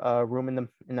to a room in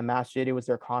the masjid. It was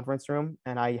their conference room,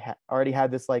 and I already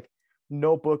had this like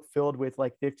notebook filled with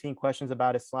like 15 questions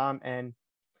about Islam. And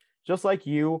just like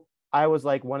you, I was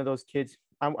like one of those kids.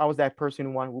 I was that person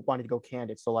who wanted to go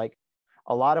candid. So like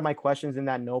a lot of my questions in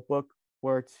that notebook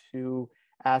were to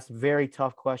ask very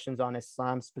tough questions on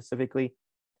Islam, specifically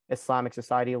Islamic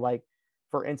society. Like,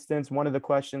 for instance, one of the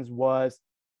questions was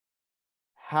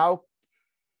how,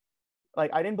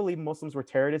 like, I didn't believe Muslims were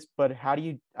terrorists, but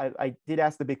I did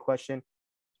ask the big question,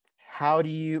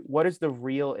 what is the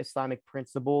real Islamic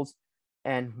principles,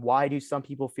 and why do some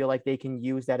people feel like they can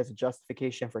use that as a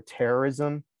justification for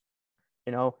terrorism?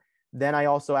 Then I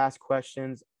also asked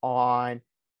questions on,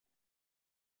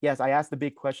 yes, I asked the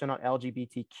big question on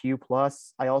LGBTQ+.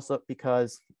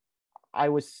 Because I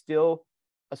was still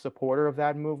a supporter of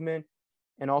that movement,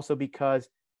 and also because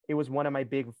it was one of my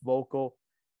big vocal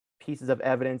pieces of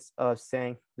evidence of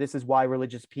saying this is why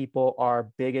religious people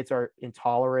are bigots, are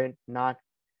intolerant, not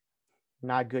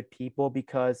good people.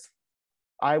 Because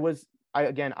I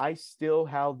still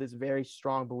held this very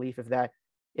strong belief of that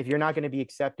if you're not going to be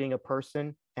accepting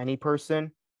any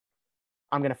person,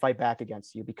 I'm going to fight back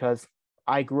against you, because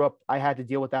I had to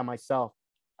deal with that myself.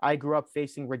 I grew up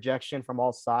facing rejection from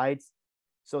all sides.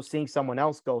 So seeing someone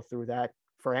else go through that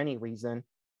for any reason,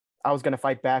 I was going to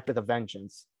fight back with a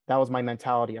vengeance. That was my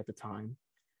mentality at the time.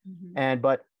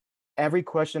 But every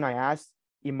question I asked,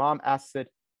 Imam Asad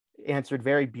answered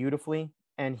very beautifully,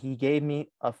 and he gave me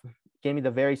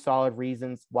the very solid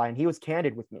reasons why, and he was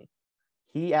candid with me.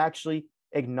 He actually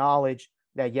acknowledged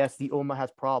that yes, the Ummah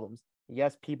has problems.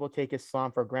 Yes, people take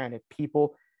Islam for granted.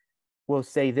 People will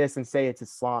say this and say it's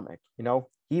Islamic. You know,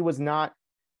 he was not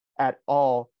at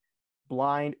all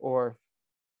blind he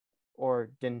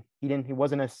wasn't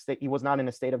he was not in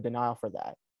a state of denial for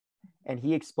that. And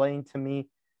he explained to me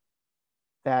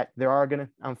that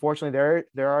unfortunately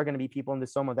there are gonna be people in the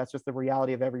Ummah. That's just the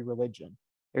reality of every religion.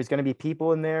 There's gonna be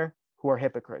people in there who are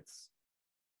hypocrites.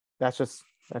 That's just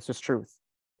truth.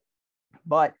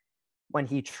 But when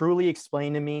he truly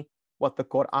explained to me what the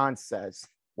Quran says,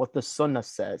 what the Sunnah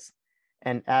says,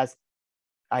 and as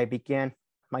I began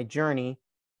my journey,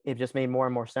 it just made more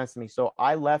and more sense to me. So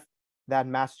I left that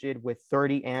masjid with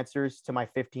 30 answers to my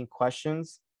 15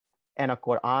 questions and a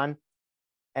Quran.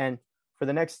 And for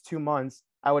the next 2 months,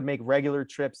 I would make regular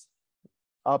trips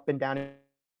up and down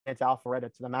into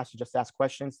Alpharetta to the masjid, just to ask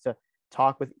questions, to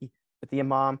talk with the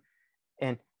imam.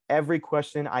 And every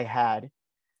question I had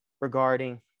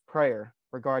regarding prayer,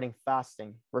 regarding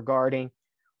fasting, regarding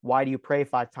why do you pray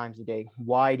 5 times a day?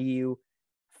 Why do you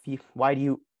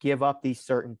give up these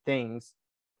certain things?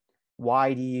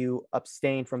 Why do you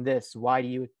abstain from this? Why do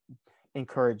you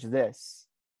encourage this?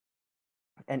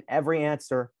 And every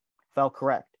answer felt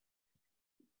correct.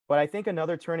 But I think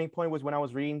another turning point was when I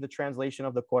was reading the translation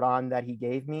of the Quran that he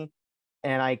gave me,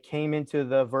 and I came into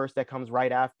the verse that comes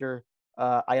right after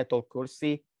Ayatul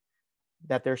Kursi,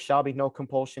 that there shall be no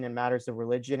compulsion in matters of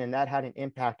religion. And that had an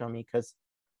impact on me because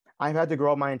I've had to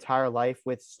grow up my entire life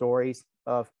with stories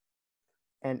of,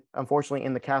 and unfortunately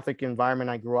in the Catholic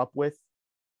environment I grew up with,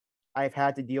 I've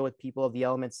had to deal with people of the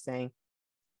elements saying,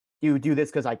 you do this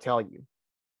because I tell you.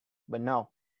 But no,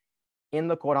 in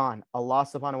the Quran, Allah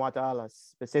subhanahu wa ta'ala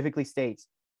specifically states,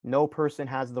 no person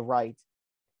has the right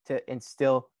to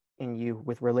instill in you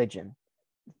with religion.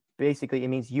 Basically, it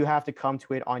means you have to come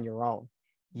to it on your own.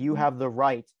 You have the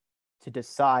right to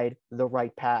decide the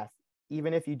right path.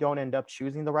 Even if you don't end up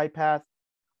choosing the right path,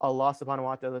 Allah subhanahu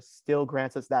wa ta'ala still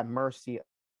grants us that mercy,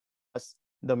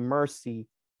 the mercy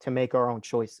to make our own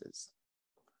choices.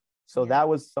 So that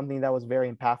was something that was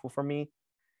very impactful for me.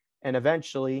 And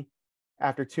eventually,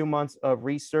 after 2 months of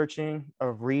researching,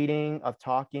 of reading, of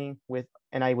talking with,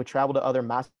 and I would travel to other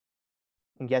mosques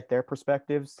and get their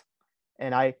perspectives.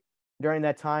 And during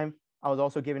that time, I was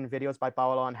also given videos by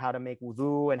Paola on how to make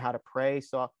wudu and how to pray.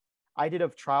 So I did a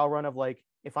trial run of like,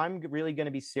 if I'm really going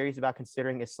to be serious about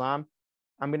considering Islam,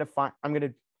 I'm going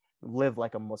to live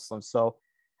like a Muslim. So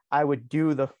I would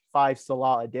do the 5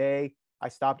 salah a day. I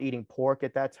stopped eating pork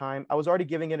at that time. I was already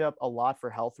giving it up a lot for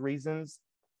health reasons,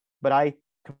 but I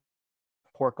cut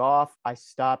pork off. I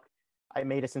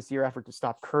made a sincere effort to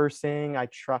stop cursing.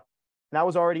 And I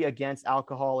was already against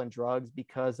alcohol and drugs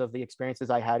because of the experiences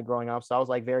I had growing up. So I was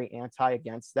like very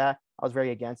against that. I was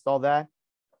very against all that.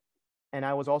 And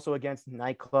I was also against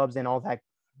nightclubs and all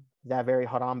that very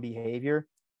haram behavior.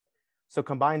 So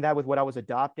combine that with what I was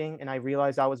adopting, and I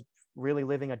realized I was really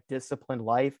living a disciplined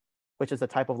life, which is the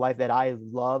type of life that I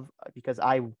love because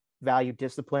I value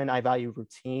discipline, I value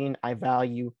routine, I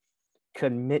value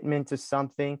commitment to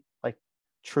something, like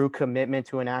true commitment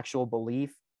to an actual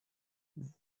belief.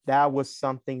 That was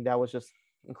something that was just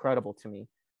incredible to me.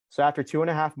 So after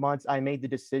 2.5 months, I made the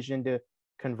decision to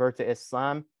convert to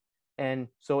Islam. And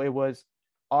so it was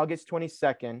August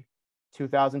 22nd,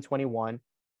 2021,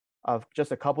 of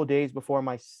just a couple days before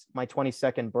my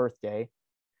 22nd birthday.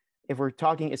 If we're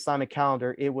talking Islamic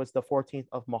calendar, it was the 14th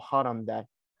of Muharram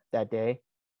that day.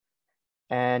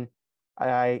 And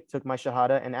I took my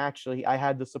Shahada, and actually I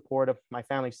had the support of my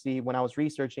family. See, when I was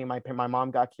researching, my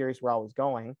mom got curious where I was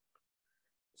going.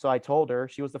 So I told her.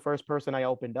 She was the first person I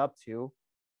opened up to,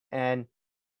 and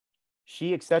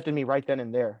she accepted me right then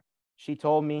and there. She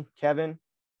told me, Kevin,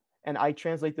 and I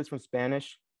translate this from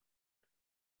Spanish,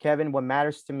 Kevin, what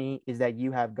matters to me is that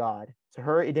you have God. To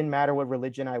her, it didn't matter what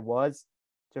religion I was.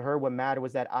 To her, what mattered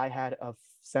was that I had a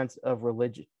sense of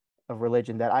religion,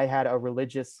 that I had a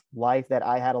religious life, that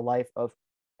I had a life of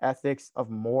ethics, of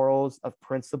morals, of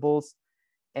principles.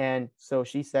 And so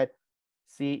she said,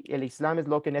 si el Islam es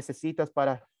lo que necesitas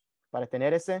para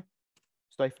tener ese,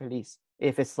 estoy feliz.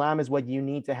 If Islam is what you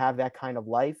need to have that kind of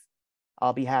life,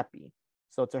 I'll be happy.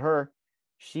 So to her,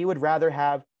 she would rather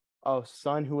have a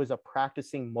son who is a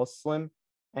practicing Muslim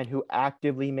and who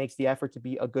actively makes the effort to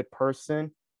be a good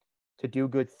person, to do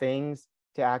good things,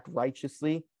 to act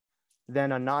righteously,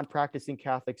 than a non-practicing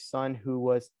Catholic son who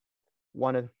was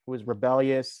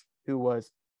rebellious, who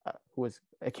was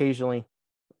occasionally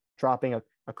dropping a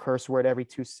curse word every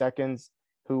 2 seconds,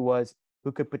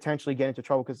 who could potentially get into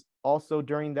trouble. Because also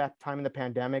during that time in the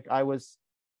pandemic, I was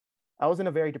in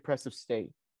a very depressive state.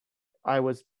 I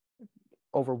was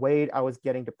overweight. I was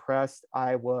getting depressed.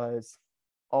 I was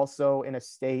also in a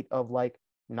state of like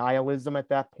nihilism at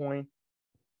that point.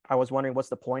 I was wondering what's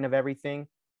the point of everything.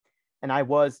 And I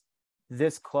was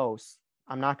this close.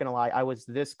 I'm not going to lie. I was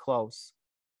this close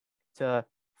to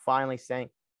finally saying,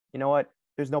 you know what?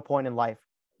 There's no point in life.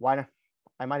 Why not?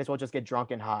 I might as well just get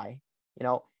drunk and high, you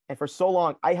know? And for so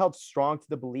long, I held strong to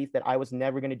the belief that I was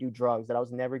never going to do drugs, that I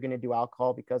was never going to do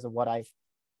alcohol because of what I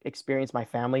experienced my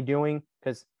family doing.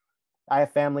 Because I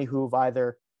have family who've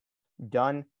either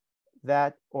done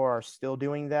that or are still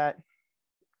doing that.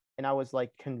 And I was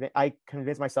like, I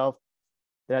convinced myself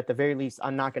that at the very least,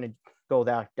 I'm not going to go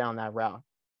down that route.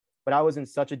 But I was in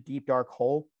such a deep, dark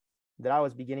hole that I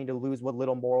was beginning to lose what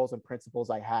little morals and principles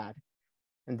I had.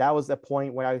 And that was the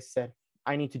point where I said,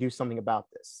 I need to do something about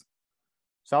this.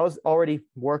 So I was already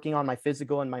working on my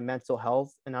physical and my mental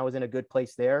health, and I was in a good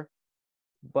place there.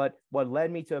 But what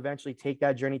led me to eventually take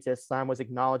that journey to Islam was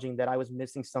acknowledging that I was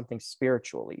missing something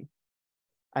spiritually.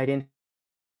 I didn't,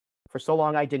 for so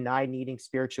long, I denied needing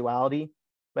spirituality,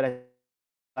 but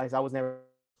I was never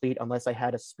complete unless I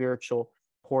had a spiritual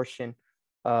portion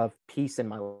of peace in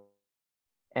my life.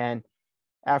 And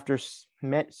after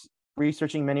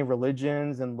researching many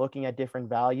religions and looking at different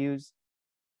values,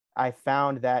 I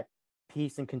found that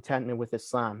peace and contentment with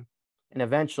Islam. And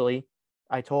eventually,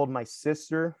 I told my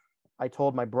sister, I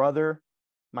told my brother,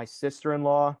 my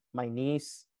sister-in-law, my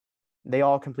niece. They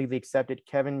all completely accepted.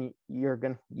 Kevin,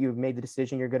 you've made the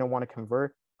decision. You're gonna want to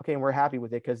convert. Okay, and we're happy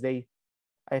with it because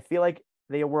I feel like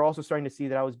they were also starting to see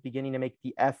that I was beginning to make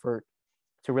the effort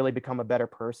to really become a better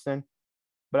person.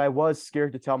 But I was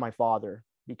scared to tell my father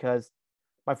because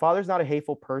my father's not a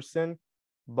hateful person,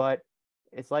 but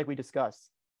it's like we discussed.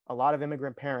 A lot of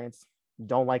immigrant parents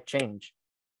don't like change.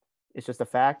 It's just a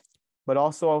fact. But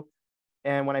also,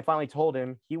 and when I finally told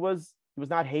him, he was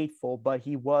not hateful, but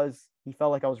he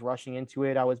felt like I was rushing into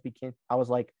it. I was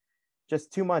like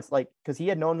just 2 months, like, because he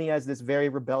had known me as this very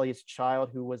rebellious child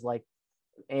who was like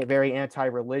a very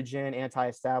anti-religion,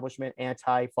 anti-establishment,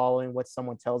 anti-following what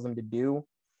someone tells him to do.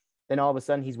 Then all of a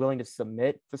sudden he's willing to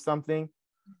submit to something.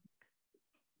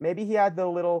 Maybe he had a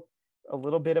little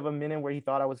bit of a minute where he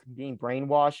thought I was being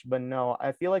brainwashed, but no,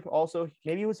 I feel like also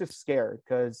maybe he was just scared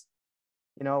because,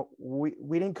 you know,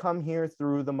 we didn't come here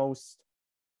through the most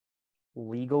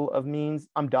legal of means.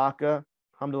 I'm DACA.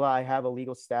 Alhamdulillah, I have a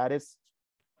legal status,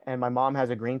 and my mom has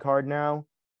a green card now.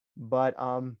 But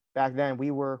back then we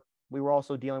were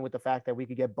also dealing with the fact that we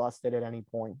could get busted at any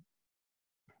point.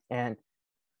 And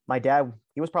my dad,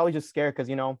 he was probably just scared because,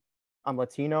 you know, I'm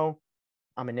Latino,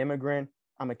 I'm an immigrant,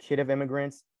 I'm a kid of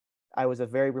immigrants. I was a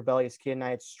very rebellious kid and I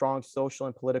had strong social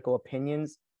and political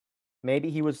opinions. Maybe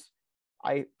he was,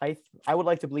 I would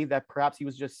like to believe that perhaps he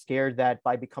was just scared that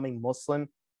by becoming Muslim,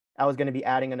 I was going to be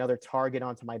adding another target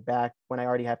onto my back when I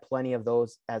already had plenty of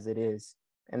those as it is.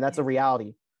 And that's a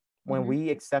reality. When we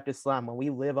accept Islam, when we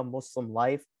live a Muslim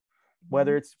life,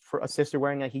 whether it's for a sister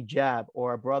wearing a hijab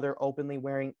or a brother openly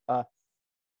wearing a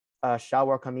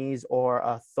shalwar kameez or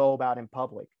a thobe out in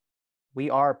public, we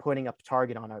are putting a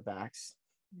target on our backs.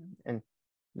 And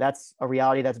that's a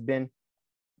reality that's been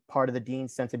part of the deen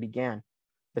since it began.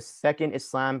 The second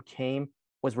Islam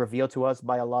was revealed to us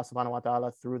by Allah subhanahu wa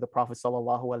ta'ala through the Prophet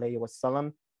sallallahu alaihi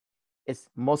wasallam, is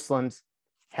Muslims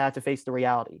had to face the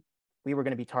reality. We were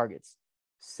going to be targets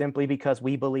simply because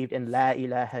we believed in La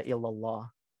ilaha illallah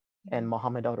and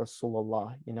Muhammad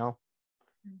Rasulullah, you know?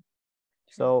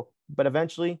 So, but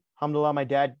eventually, alhamdulillah, my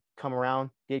dad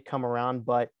did come around,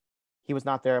 but he was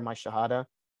not there at my shahada.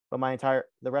 But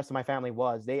the rest of my family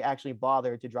was. They actually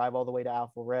bothered to drive all the way to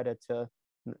Alpharetta to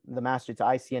the masjid, to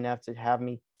ICNF,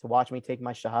 to watch me take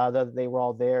my shahada. They were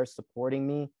all there supporting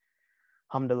me,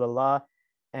 alhamdulillah.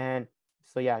 And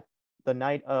so, yeah, the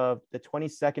night of the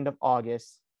 22nd of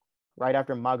August, right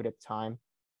after Maghrib time,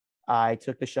 I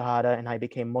took the shahada and I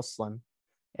became Muslim.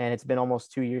 And it's been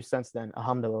almost 2 years since then,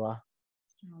 alhamdulillah.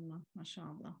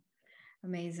 MashaAllah.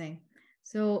 Amazing.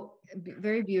 So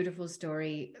very beautiful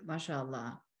story,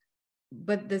 mashallah.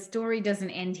 But the story doesn't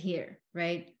end here,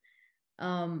 right?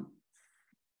 From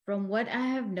what I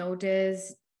have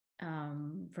noticed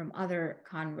from other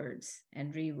converts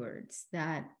and rewords,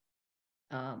 that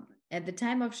at the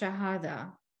time of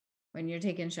Shahada, when you're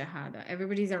taking Shahada,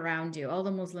 everybody's around you. All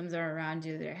the Muslims are around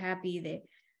you. They're happy.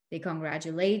 They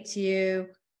congratulate you.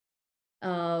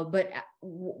 But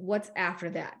what's after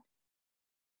that?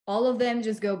 All of them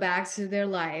just go back to their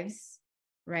lives,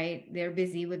 right? They're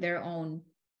busy with their own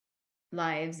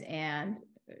lives and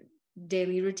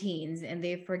daily routines, and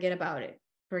they forget about it,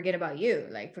 forget about you,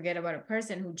 like forget about a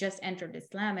person who just entered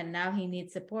Islam and now he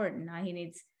needs support and now he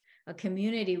needs a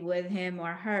community with him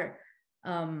or her.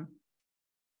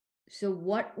 So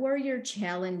what were your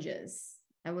challenges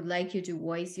I would like you to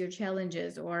voice your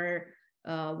challenges or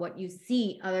what you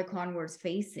see other converts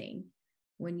facing.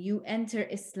 When you enter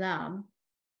Islam,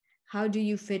 how do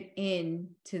you fit in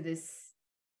to this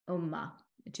ummah,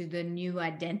 to the new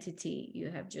identity you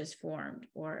have just formed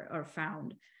or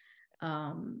found?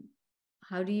 Um,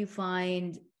 how do you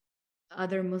find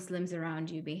other Muslims around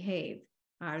you behave?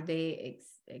 Are they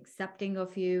accepting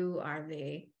of you? Are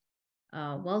they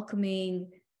welcoming?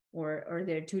 Or are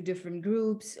there two different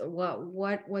groups? Or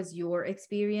what was your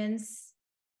experience?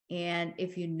 And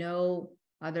if you know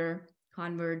other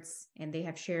converts and they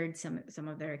have shared some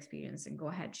of their experience, and go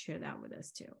ahead, share that with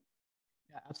us too.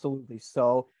 Yeah, absolutely.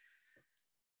 So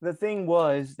the thing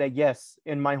was that yes,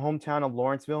 in my hometown of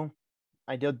Lawrenceville,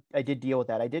 I did deal with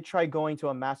that. I did try going to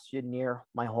a masjid near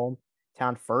my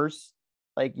hometown first,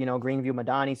 like Greenview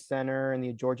Madani Center and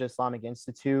the Georgia Islamic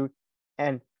Institute.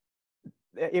 And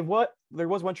there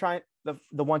was one try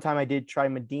the one time I did try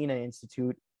Medina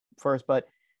Institute first, but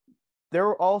there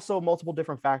were also multiple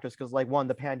different factors because like one,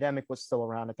 the pandemic was still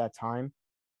around at that time,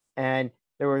 and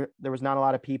there was not a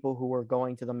lot of people who were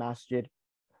going to the masjid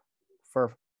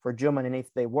for Jummah, and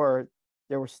if they were,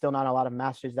 there were still not a lot of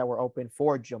masjids that were open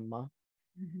for Jummah.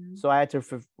 Mm-hmm. So I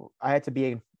had to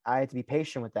be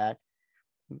patient with that,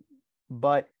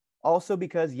 but also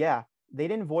because yeah, they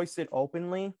didn't voice it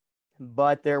openly,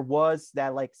 but there was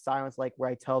that like silence, like where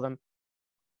I tell them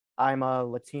I'm a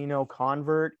Latino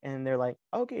convert, and they're like,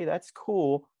 okay, that's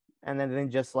cool, and then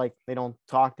just like they don't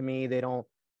talk to me,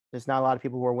 there's not a lot of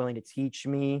people who are willing to teach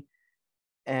me,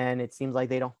 and it seems like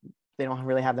they don't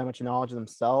really have that much knowledge of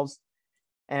themselves.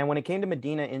 And when it came to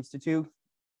Medina Institute,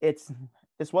 it's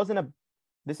this wasn't a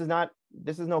this is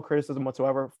no criticism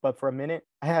whatsoever, but for a minute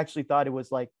I actually thought it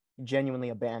was like genuinely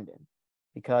abandoned,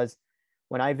 because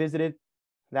when I visited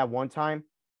that one time,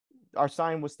 our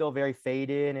sign was still very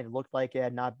faded and it looked like it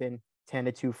had not been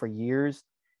tended to for years.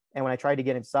 And when I tried to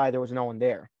get inside, there was no one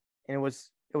there. And it was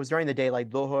during the day, like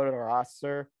Dhuhr or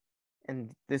Asr,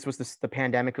 and the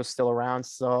pandemic was still around.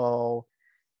 So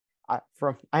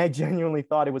I genuinely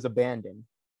thought it was abandoned.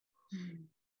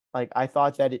 Like I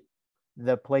thought that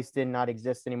the place did not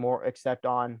exist anymore except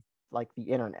on like the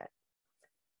internet.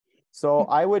 So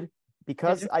I would,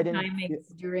 because I Different didn't.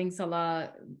 timings during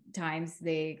Salah times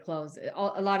they close.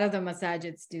 A lot of the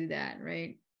masajids do that,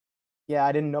 right? Yeah,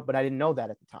 I didn't know, but I didn't know that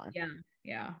at the time. Yeah,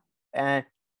 yeah. And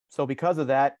so because of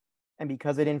that, and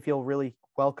because I didn't feel really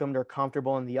welcomed or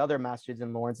comfortable in the other masjids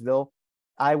in Lawrenceville,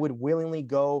 I would willingly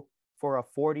go for a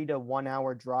 40 to 1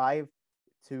 hour drive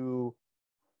to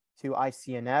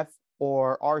ICNF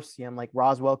or RCM, like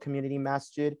Roswell Community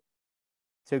Masjid,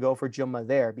 to go for Jummah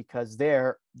there, because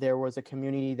there was a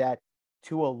community that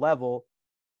to a level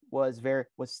was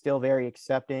still very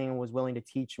accepting, was willing to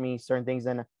teach me certain things.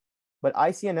 And but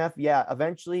ICNF, yeah,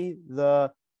 eventually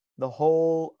the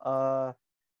whole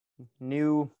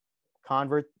new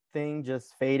convert thing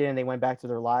just faded and they went back to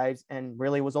their lives. And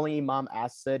really, it was only Imam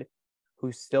Asad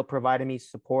who still provided me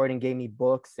support and gave me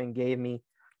books and gave me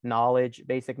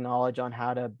basic knowledge on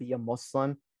how to be a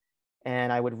Muslim.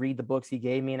 And I would read the books he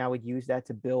gave me, and I would use that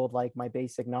to build like my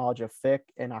basic knowledge of fiqh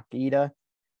and aqidah.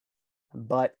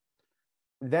 But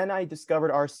then I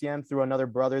discovered RCM through another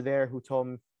brother there who told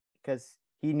me, because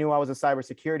he knew I was a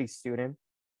cybersecurity student.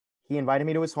 He invited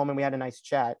me to his home and we had a nice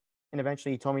chat. And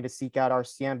eventually he told me to seek out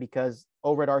RCM, because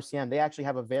over at RCM, they actually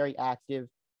have a very active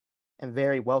and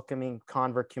very welcoming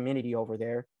convert community over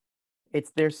there.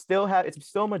 It's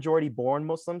still majority born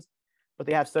Muslims, but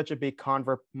they have such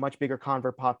a much bigger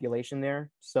convert population there.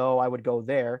 So I would go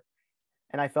there,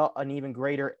 and I felt an even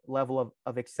greater level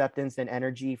of acceptance and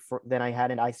energy than I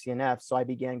had in ICNF. So I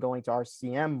began going to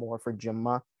RCM more for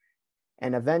Jummah,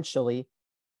 and eventually,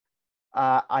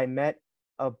 uh, I met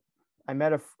a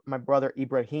my brother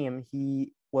Ibrahim.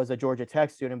 He was a Georgia Tech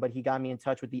student, but he got me in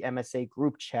touch with the MSA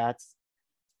group chats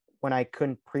when I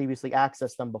couldn't previously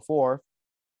access them before,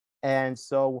 and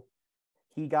so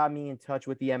he got me in touch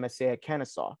with the MSA at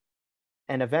Kennesaw.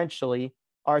 And eventually,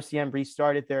 RCM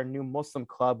restarted their new Muslim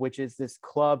club, which is this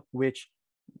club which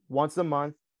once a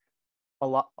month,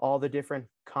 all the different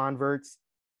converts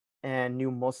and new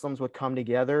Muslims would come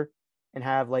together and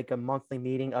have like a monthly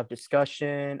meeting of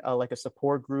discussion, like a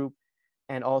support group,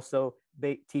 and also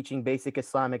teaching basic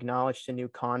Islamic knowledge to new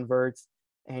converts,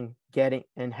 and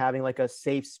having like a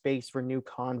safe space for new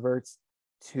converts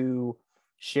to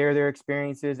share their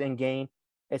experiences and gain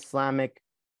Islamic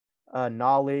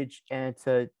knowledge, and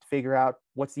to figure out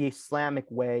what's the Islamic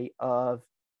way of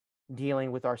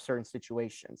dealing with our certain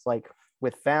situations, like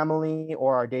with family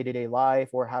or our day-to-day life,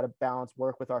 or how to balance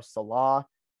work with our salah.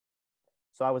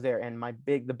 So I was there, and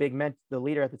the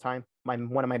leader at the time,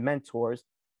 one of my mentors,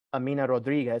 Amina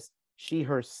Rodriguez, she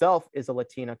herself is a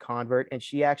Latina convert, and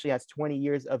she actually has 20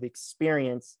 years of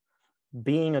experience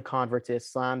being a convert to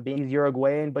Islam, being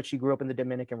Uruguayan, but she grew up in the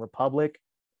Dominican Republic.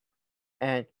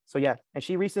 And so, yeah, and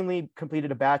she recently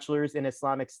completed a bachelor's in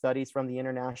Islamic studies from the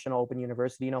International Open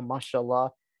University.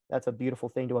 Mashallah, that's a beautiful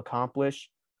thing to accomplish.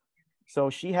 So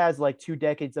she has like 2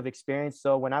 decades of experience.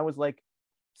 So when I was like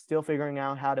still figuring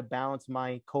out how to balance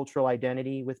my cultural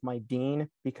identity with my deen,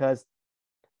 because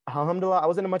alhamdulillah, I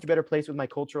was in a much better place with my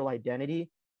cultural identity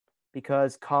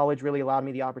because college really allowed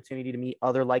me the opportunity to meet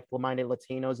other like-minded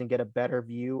Latinos and get a better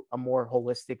view, a more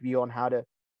holistic view on how to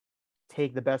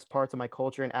take the best parts of my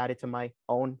culture and add it to my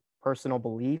own personal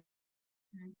belief.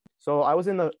 So I was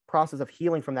in the process of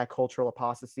healing from that cultural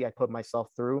apostasy I put myself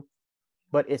through,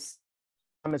 but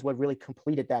Islam is what really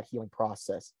completed that healing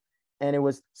process. And it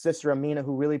was Sister Amina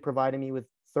who really provided me with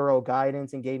thorough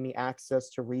guidance and gave me access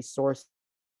to resources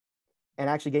and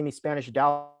actually gave me Spanish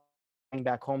dawah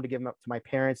back home to give them up to my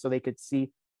parents so they could see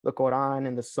the Quran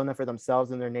and the Sunnah for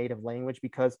themselves in their native language,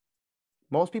 because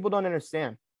most people don't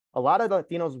understand. A lot of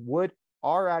Latinos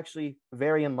are actually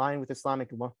very in line with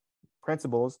Islamic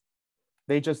principles.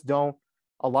 They just don't,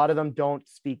 a lot of them don't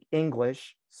speak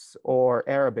English or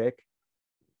Arabic,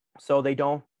 so they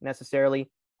don't necessarily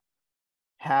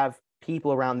have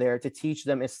people around there to teach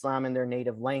them Islam in their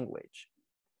native language.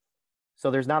 So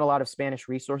there's not a lot of Spanish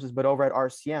resources, but over at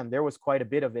RCM, there was quite a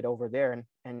bit of it over there.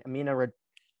 And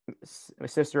my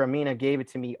sister Amina gave it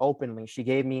to me openly. She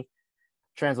gave me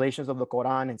translations of the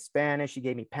Quran in Spanish. She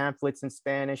gave me pamphlets in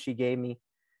Spanish.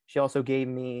 She also gave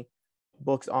me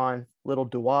books on little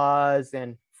du'as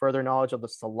and further knowledge of the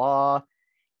Salah.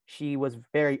 She was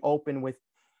very open with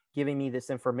giving me this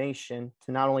information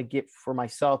to not only get for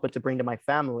myself, but to bring to my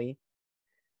family.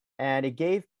 And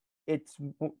it's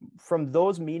from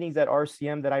those meetings at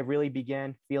RCM that I really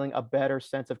began feeling a better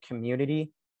sense of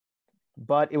community,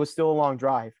 but it was still a long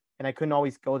drive and I couldn't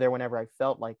always go there whenever I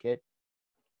felt like it.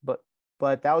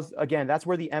 But that's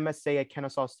where the MSA at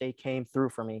Kennesaw State came through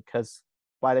for me, because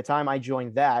by the time I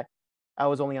joined that, I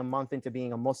was only a month into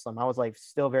being a Muslim. I was like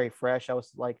still very fresh. I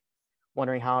was like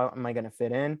wondering how am I going to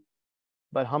fit in.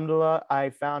 But alhamdulillah,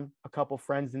 I found a couple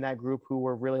friends in that group who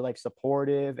were really like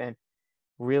supportive and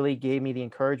really gave me the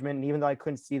encouragement. And even though I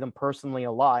couldn't see them personally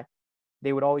a lot,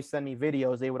 they would always send me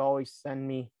videos. They would always send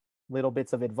me little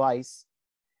bits of advice.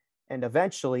 And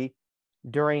eventually,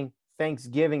 during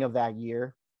Thanksgiving of that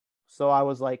year, so it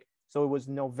was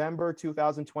November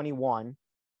 2021.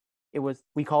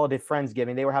 We called it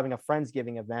Friendsgiving. They were having a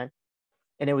Friendsgiving event.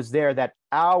 And it was there that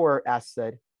our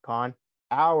Imam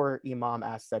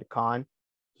Asad Khan,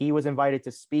 he was invited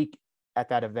to speak at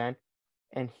that event.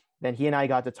 And then he and I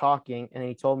got to talking, and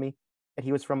he told me that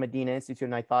he was from Medina Institute.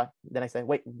 And I said,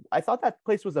 wait, I thought that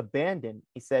place was abandoned.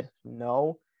 He said,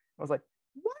 no. I was like,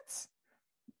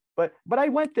 what? But I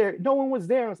went there. No one was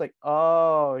there. I was like,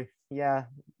 oh, yeah.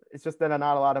 It's just that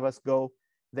not a lot of us go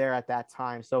there at that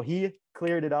time. So he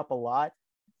cleared it up a lot.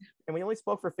 And we only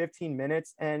spoke for 15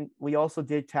 minutes. And we also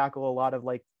did tackle a lot of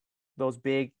like those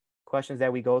big questions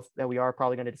that we are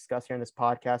probably going to discuss here in this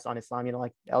podcast on Islam,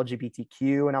 like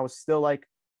LGBTQ. And I was still like,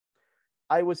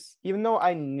 even though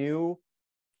I knew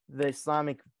the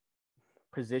Islamic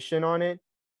position on it,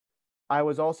 I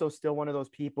was also still one of those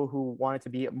people who wanted to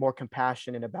be more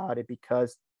compassionate about it,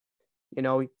 because,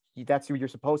 that's what you're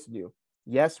supposed to do.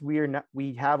 Yes,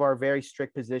 we have our very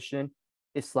strict position,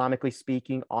 Islamically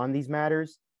speaking, on these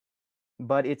matters,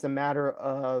 but it's a matter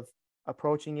of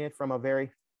approaching it from a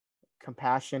very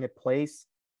compassionate place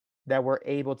that we're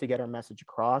able to get our message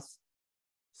across.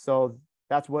 So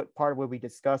that's part of what we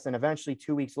discussed. And eventually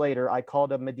 2 weeks later, I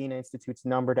called up Medina Institute's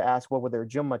number to ask what were their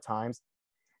Jummah times.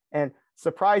 And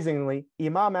surprisingly,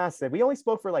 Imam Asad, we only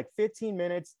spoke for like 15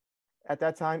 minutes at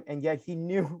that time. And yet he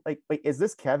knew, like, wait, is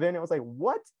this Kevin? It was like,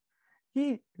 what?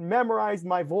 He memorized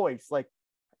my voice. Like,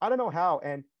 I don't know how.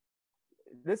 And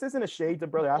this isn't a shade to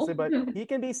Brother Asad, but he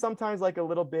can be sometimes like a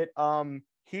little bit, I'm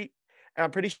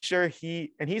pretty sure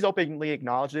he's openly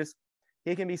acknowledged this.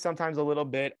 He can be sometimes a little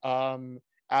bit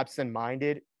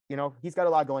absent-minded. He's got a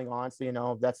lot going on.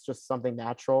 So, that's just something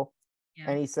natural. Yeah.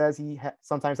 And he says he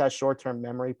sometimes has short-term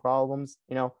memory problems.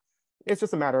 It's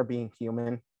just a matter of being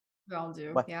human. We all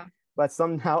do, yeah. But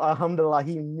somehow, alhamdulillah,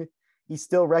 he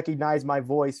still recognized my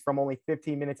voice from only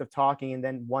 15 minutes of talking and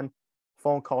then one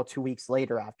phone call 2 weeks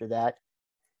later after that.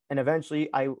 And eventually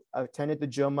I attended the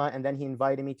Jummah, and then he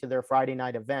invited me to their Friday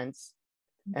night events.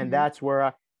 Mm-hmm. And that's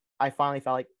where I finally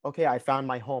felt like, okay, I found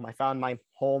my home. I found my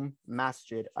home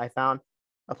masjid. I found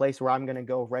a place where I'm going to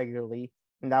go regularly.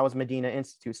 And that was Medina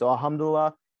Institute. So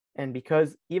alhamdulillah. And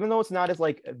because even though it's not as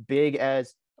like big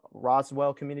as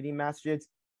Roswell community masjids,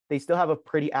 they still have a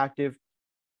pretty active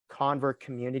convert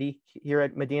community here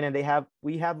at Medina.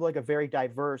 We have like a very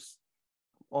diverse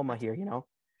Ummah here, you know,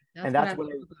 and That's what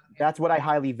I love about it. that's what I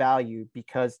highly value,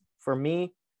 because for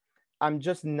me, I'm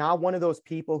just not one of those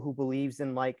people who believes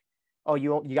in like, oh,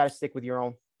 you got to stick with your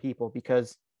own people,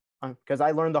 because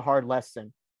I learned the hard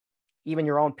lesson. Even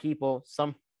your own people,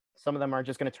 some of them are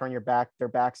just going to turn their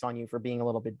backs on you for being a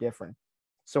little bit different.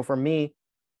 So for me,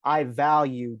 I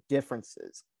value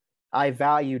differences. I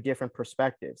value different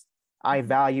perspectives. I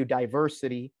value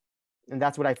diversity. And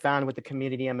that's what I found with the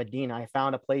community in Medina. I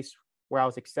found a place where I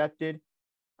was accepted.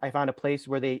 I found a place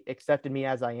where they accepted me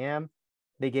as I am.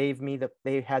 You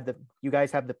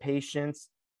guys have the patience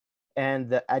and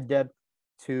the adab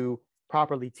to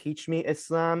properly teach me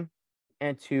Islam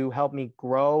and to help me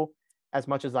grow as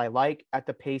much as I like at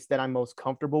the pace that I'm most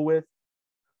comfortable with.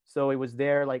 So it was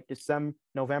there like December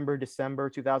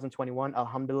 2021,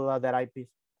 alhamdulillah, that I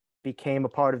became a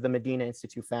part of the Medina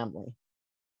Institute family.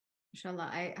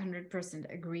 Mashallah, I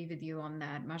 100% agree with you on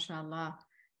that. Mashallah.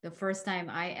 The first time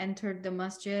I entered the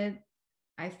masjid,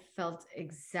 I felt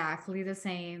exactly the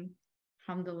same.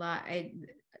 Alhamdulillah.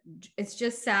 It's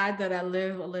just sad that I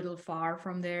live a little far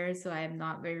from there, so I am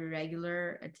not very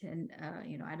regular.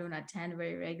 I don't attend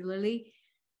very regularly.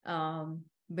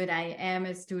 But I am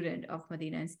a student of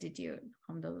Medina Institute,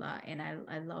 alhamdulillah, and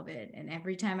I love it. And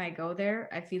every time I go there,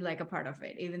 I feel like a part of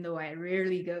it, even though I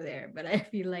rarely go there, but I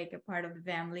feel like a part of the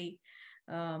family.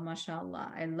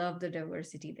 Mashallah. I love the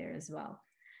diversity there as well.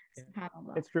 Yeah.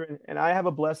 It's true. And I have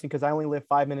a blessing because I only live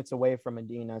 5 minutes away from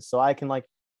Medina. So I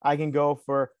can go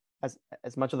for as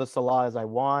much of the salah as I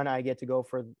want. I get to go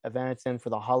for events and for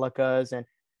the halakas. And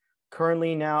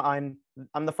currently now I'm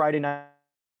the Friday night.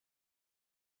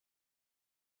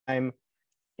 I'm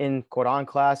in Quran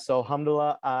class. So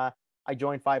alhamdulillah, I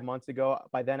joined 5 months ago.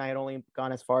 By then I had only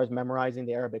gone as far as memorizing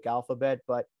the Arabic alphabet,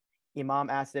 but Imam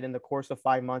Asad in the course of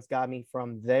 5 months got me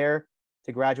from there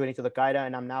to graduating to the Qaeda,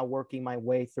 and I'm now working my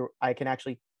way through. I can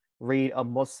actually read a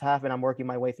Mus'haf, and I'm working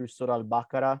my way through Surah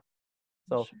Al-Baqarah.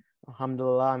 So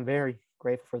alhamdulillah, I'm very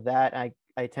grateful for that. I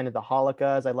attended the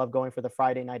halakas. I love going for the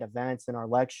Friday night events and our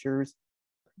lectures,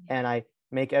 and I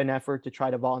make an effort to try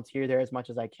to volunteer there as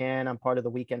much as I can. I'm part of the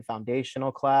weekend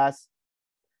foundational class.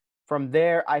 From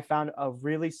there, I found a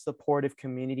really supportive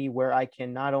community where I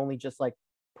can not only just like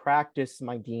practice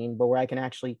my deen, but where I can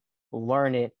actually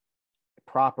learn it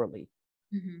properly.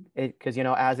 Because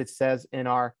as it says in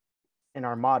our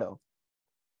motto,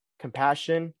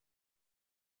 compassion,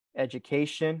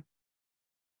 education,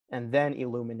 and then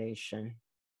illumination.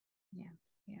 Yeah.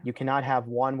 You cannot have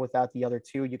one without the other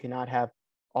two. You cannot have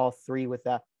all three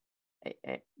without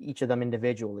each of them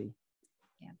individually.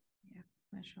 Yeah.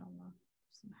 Mashallah.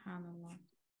 Subhanallah.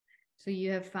 So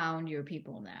you have found your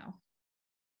people now.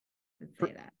 Let's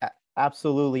say that.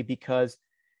 Absolutely, because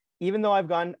even though I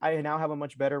now have a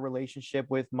much better relationship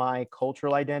with my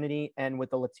cultural identity and with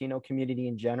the Latino community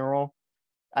in general,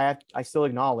 I still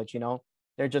acknowledge, there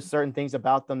are just certain things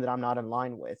about them that I'm not in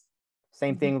line with.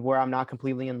 Same thing where I'm not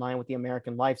completely in line with the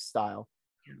American lifestyle,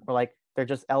 or like they're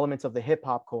just elements of the hip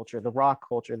hop culture, the rock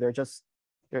culture. I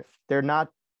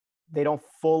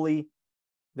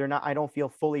don't feel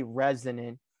fully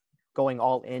resonant going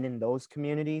all in those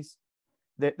communities.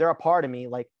 They're a part of me.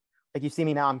 Like you see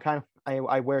me now, I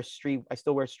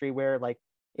still wear streetwear. Like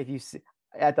if you see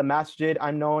at the masjid,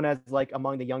 I'm known as like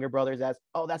among the younger brothers as,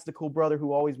 oh, that's the cool brother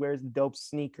who always wears dope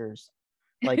sneakers.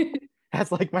 Like that's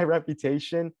like my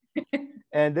reputation.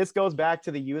 And this goes back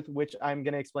to the youth, which I'm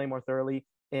going to explain more thoroughly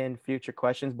in future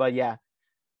questions. But yeah,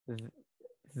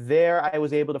 there I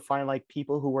was able to find like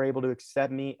people who were able to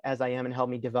accept me as I am and help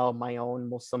me develop my own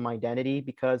Muslim identity.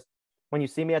 Because when you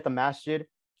see me at the masjid,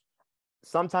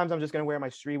 sometimes I'm just going to wear my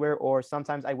streetwear, or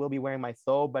sometimes I will be wearing my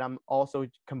thobe, but I'm also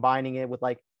combining it with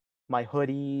like my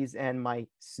hoodies and my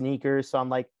sneakers. So I'm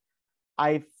like,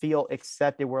 I feel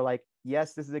accepted. Where like,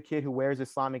 yes, this is a kid who wears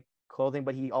Islamic clothing,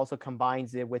 but he also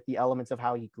combines it with the elements of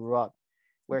how he grew up,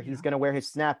 where he's going to wear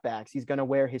his snapbacks, he's going to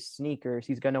wear his sneakers,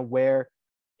 he's going to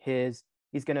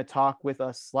talk with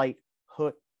a slight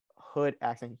hood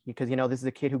accent, because this is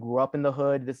a kid who grew up in the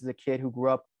hood. This is a kid who grew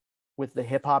up with the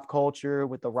hip hop culture,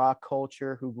 with the rock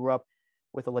culture, who grew up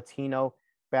with a Latino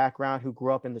background, who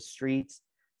grew up in the streets.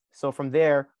 So from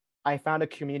there, I found a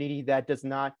community that does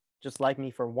not just like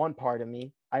me for one part of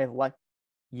me.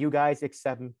 You guys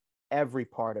accept every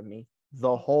part of me,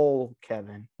 the whole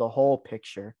Kevin, the whole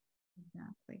picture.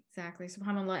 Exactly.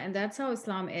 SubhanAllah. And that's how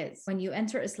Islam is. When you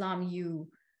enter Islam, you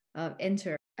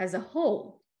enter as a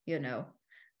whole. There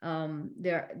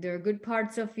are good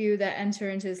parts of you that enter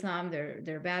into Islam. There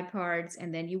are bad parts,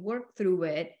 and then you work through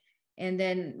it, And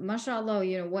then,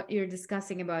 mashallah, what you're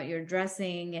discussing about your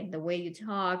dressing and the way you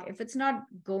talk, if it's not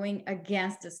going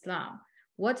against Islam,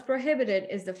 what's prohibited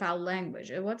is the foul language.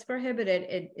 And what's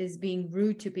prohibited is being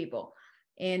rude to people.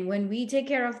 And when we take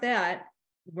care of that,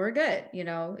 we're good.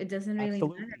 It doesn't really matter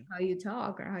Absolutely. how you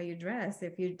talk or how you dress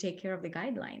if you take care of the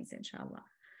guidelines, inshallah.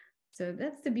 So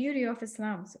that's the beauty of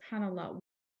Islam, subhanAllah.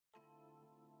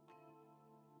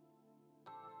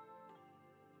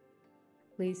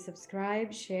 Please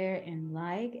subscribe, share, and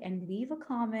like, and leave a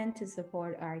comment to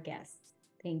support our guests.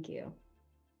 Thank you.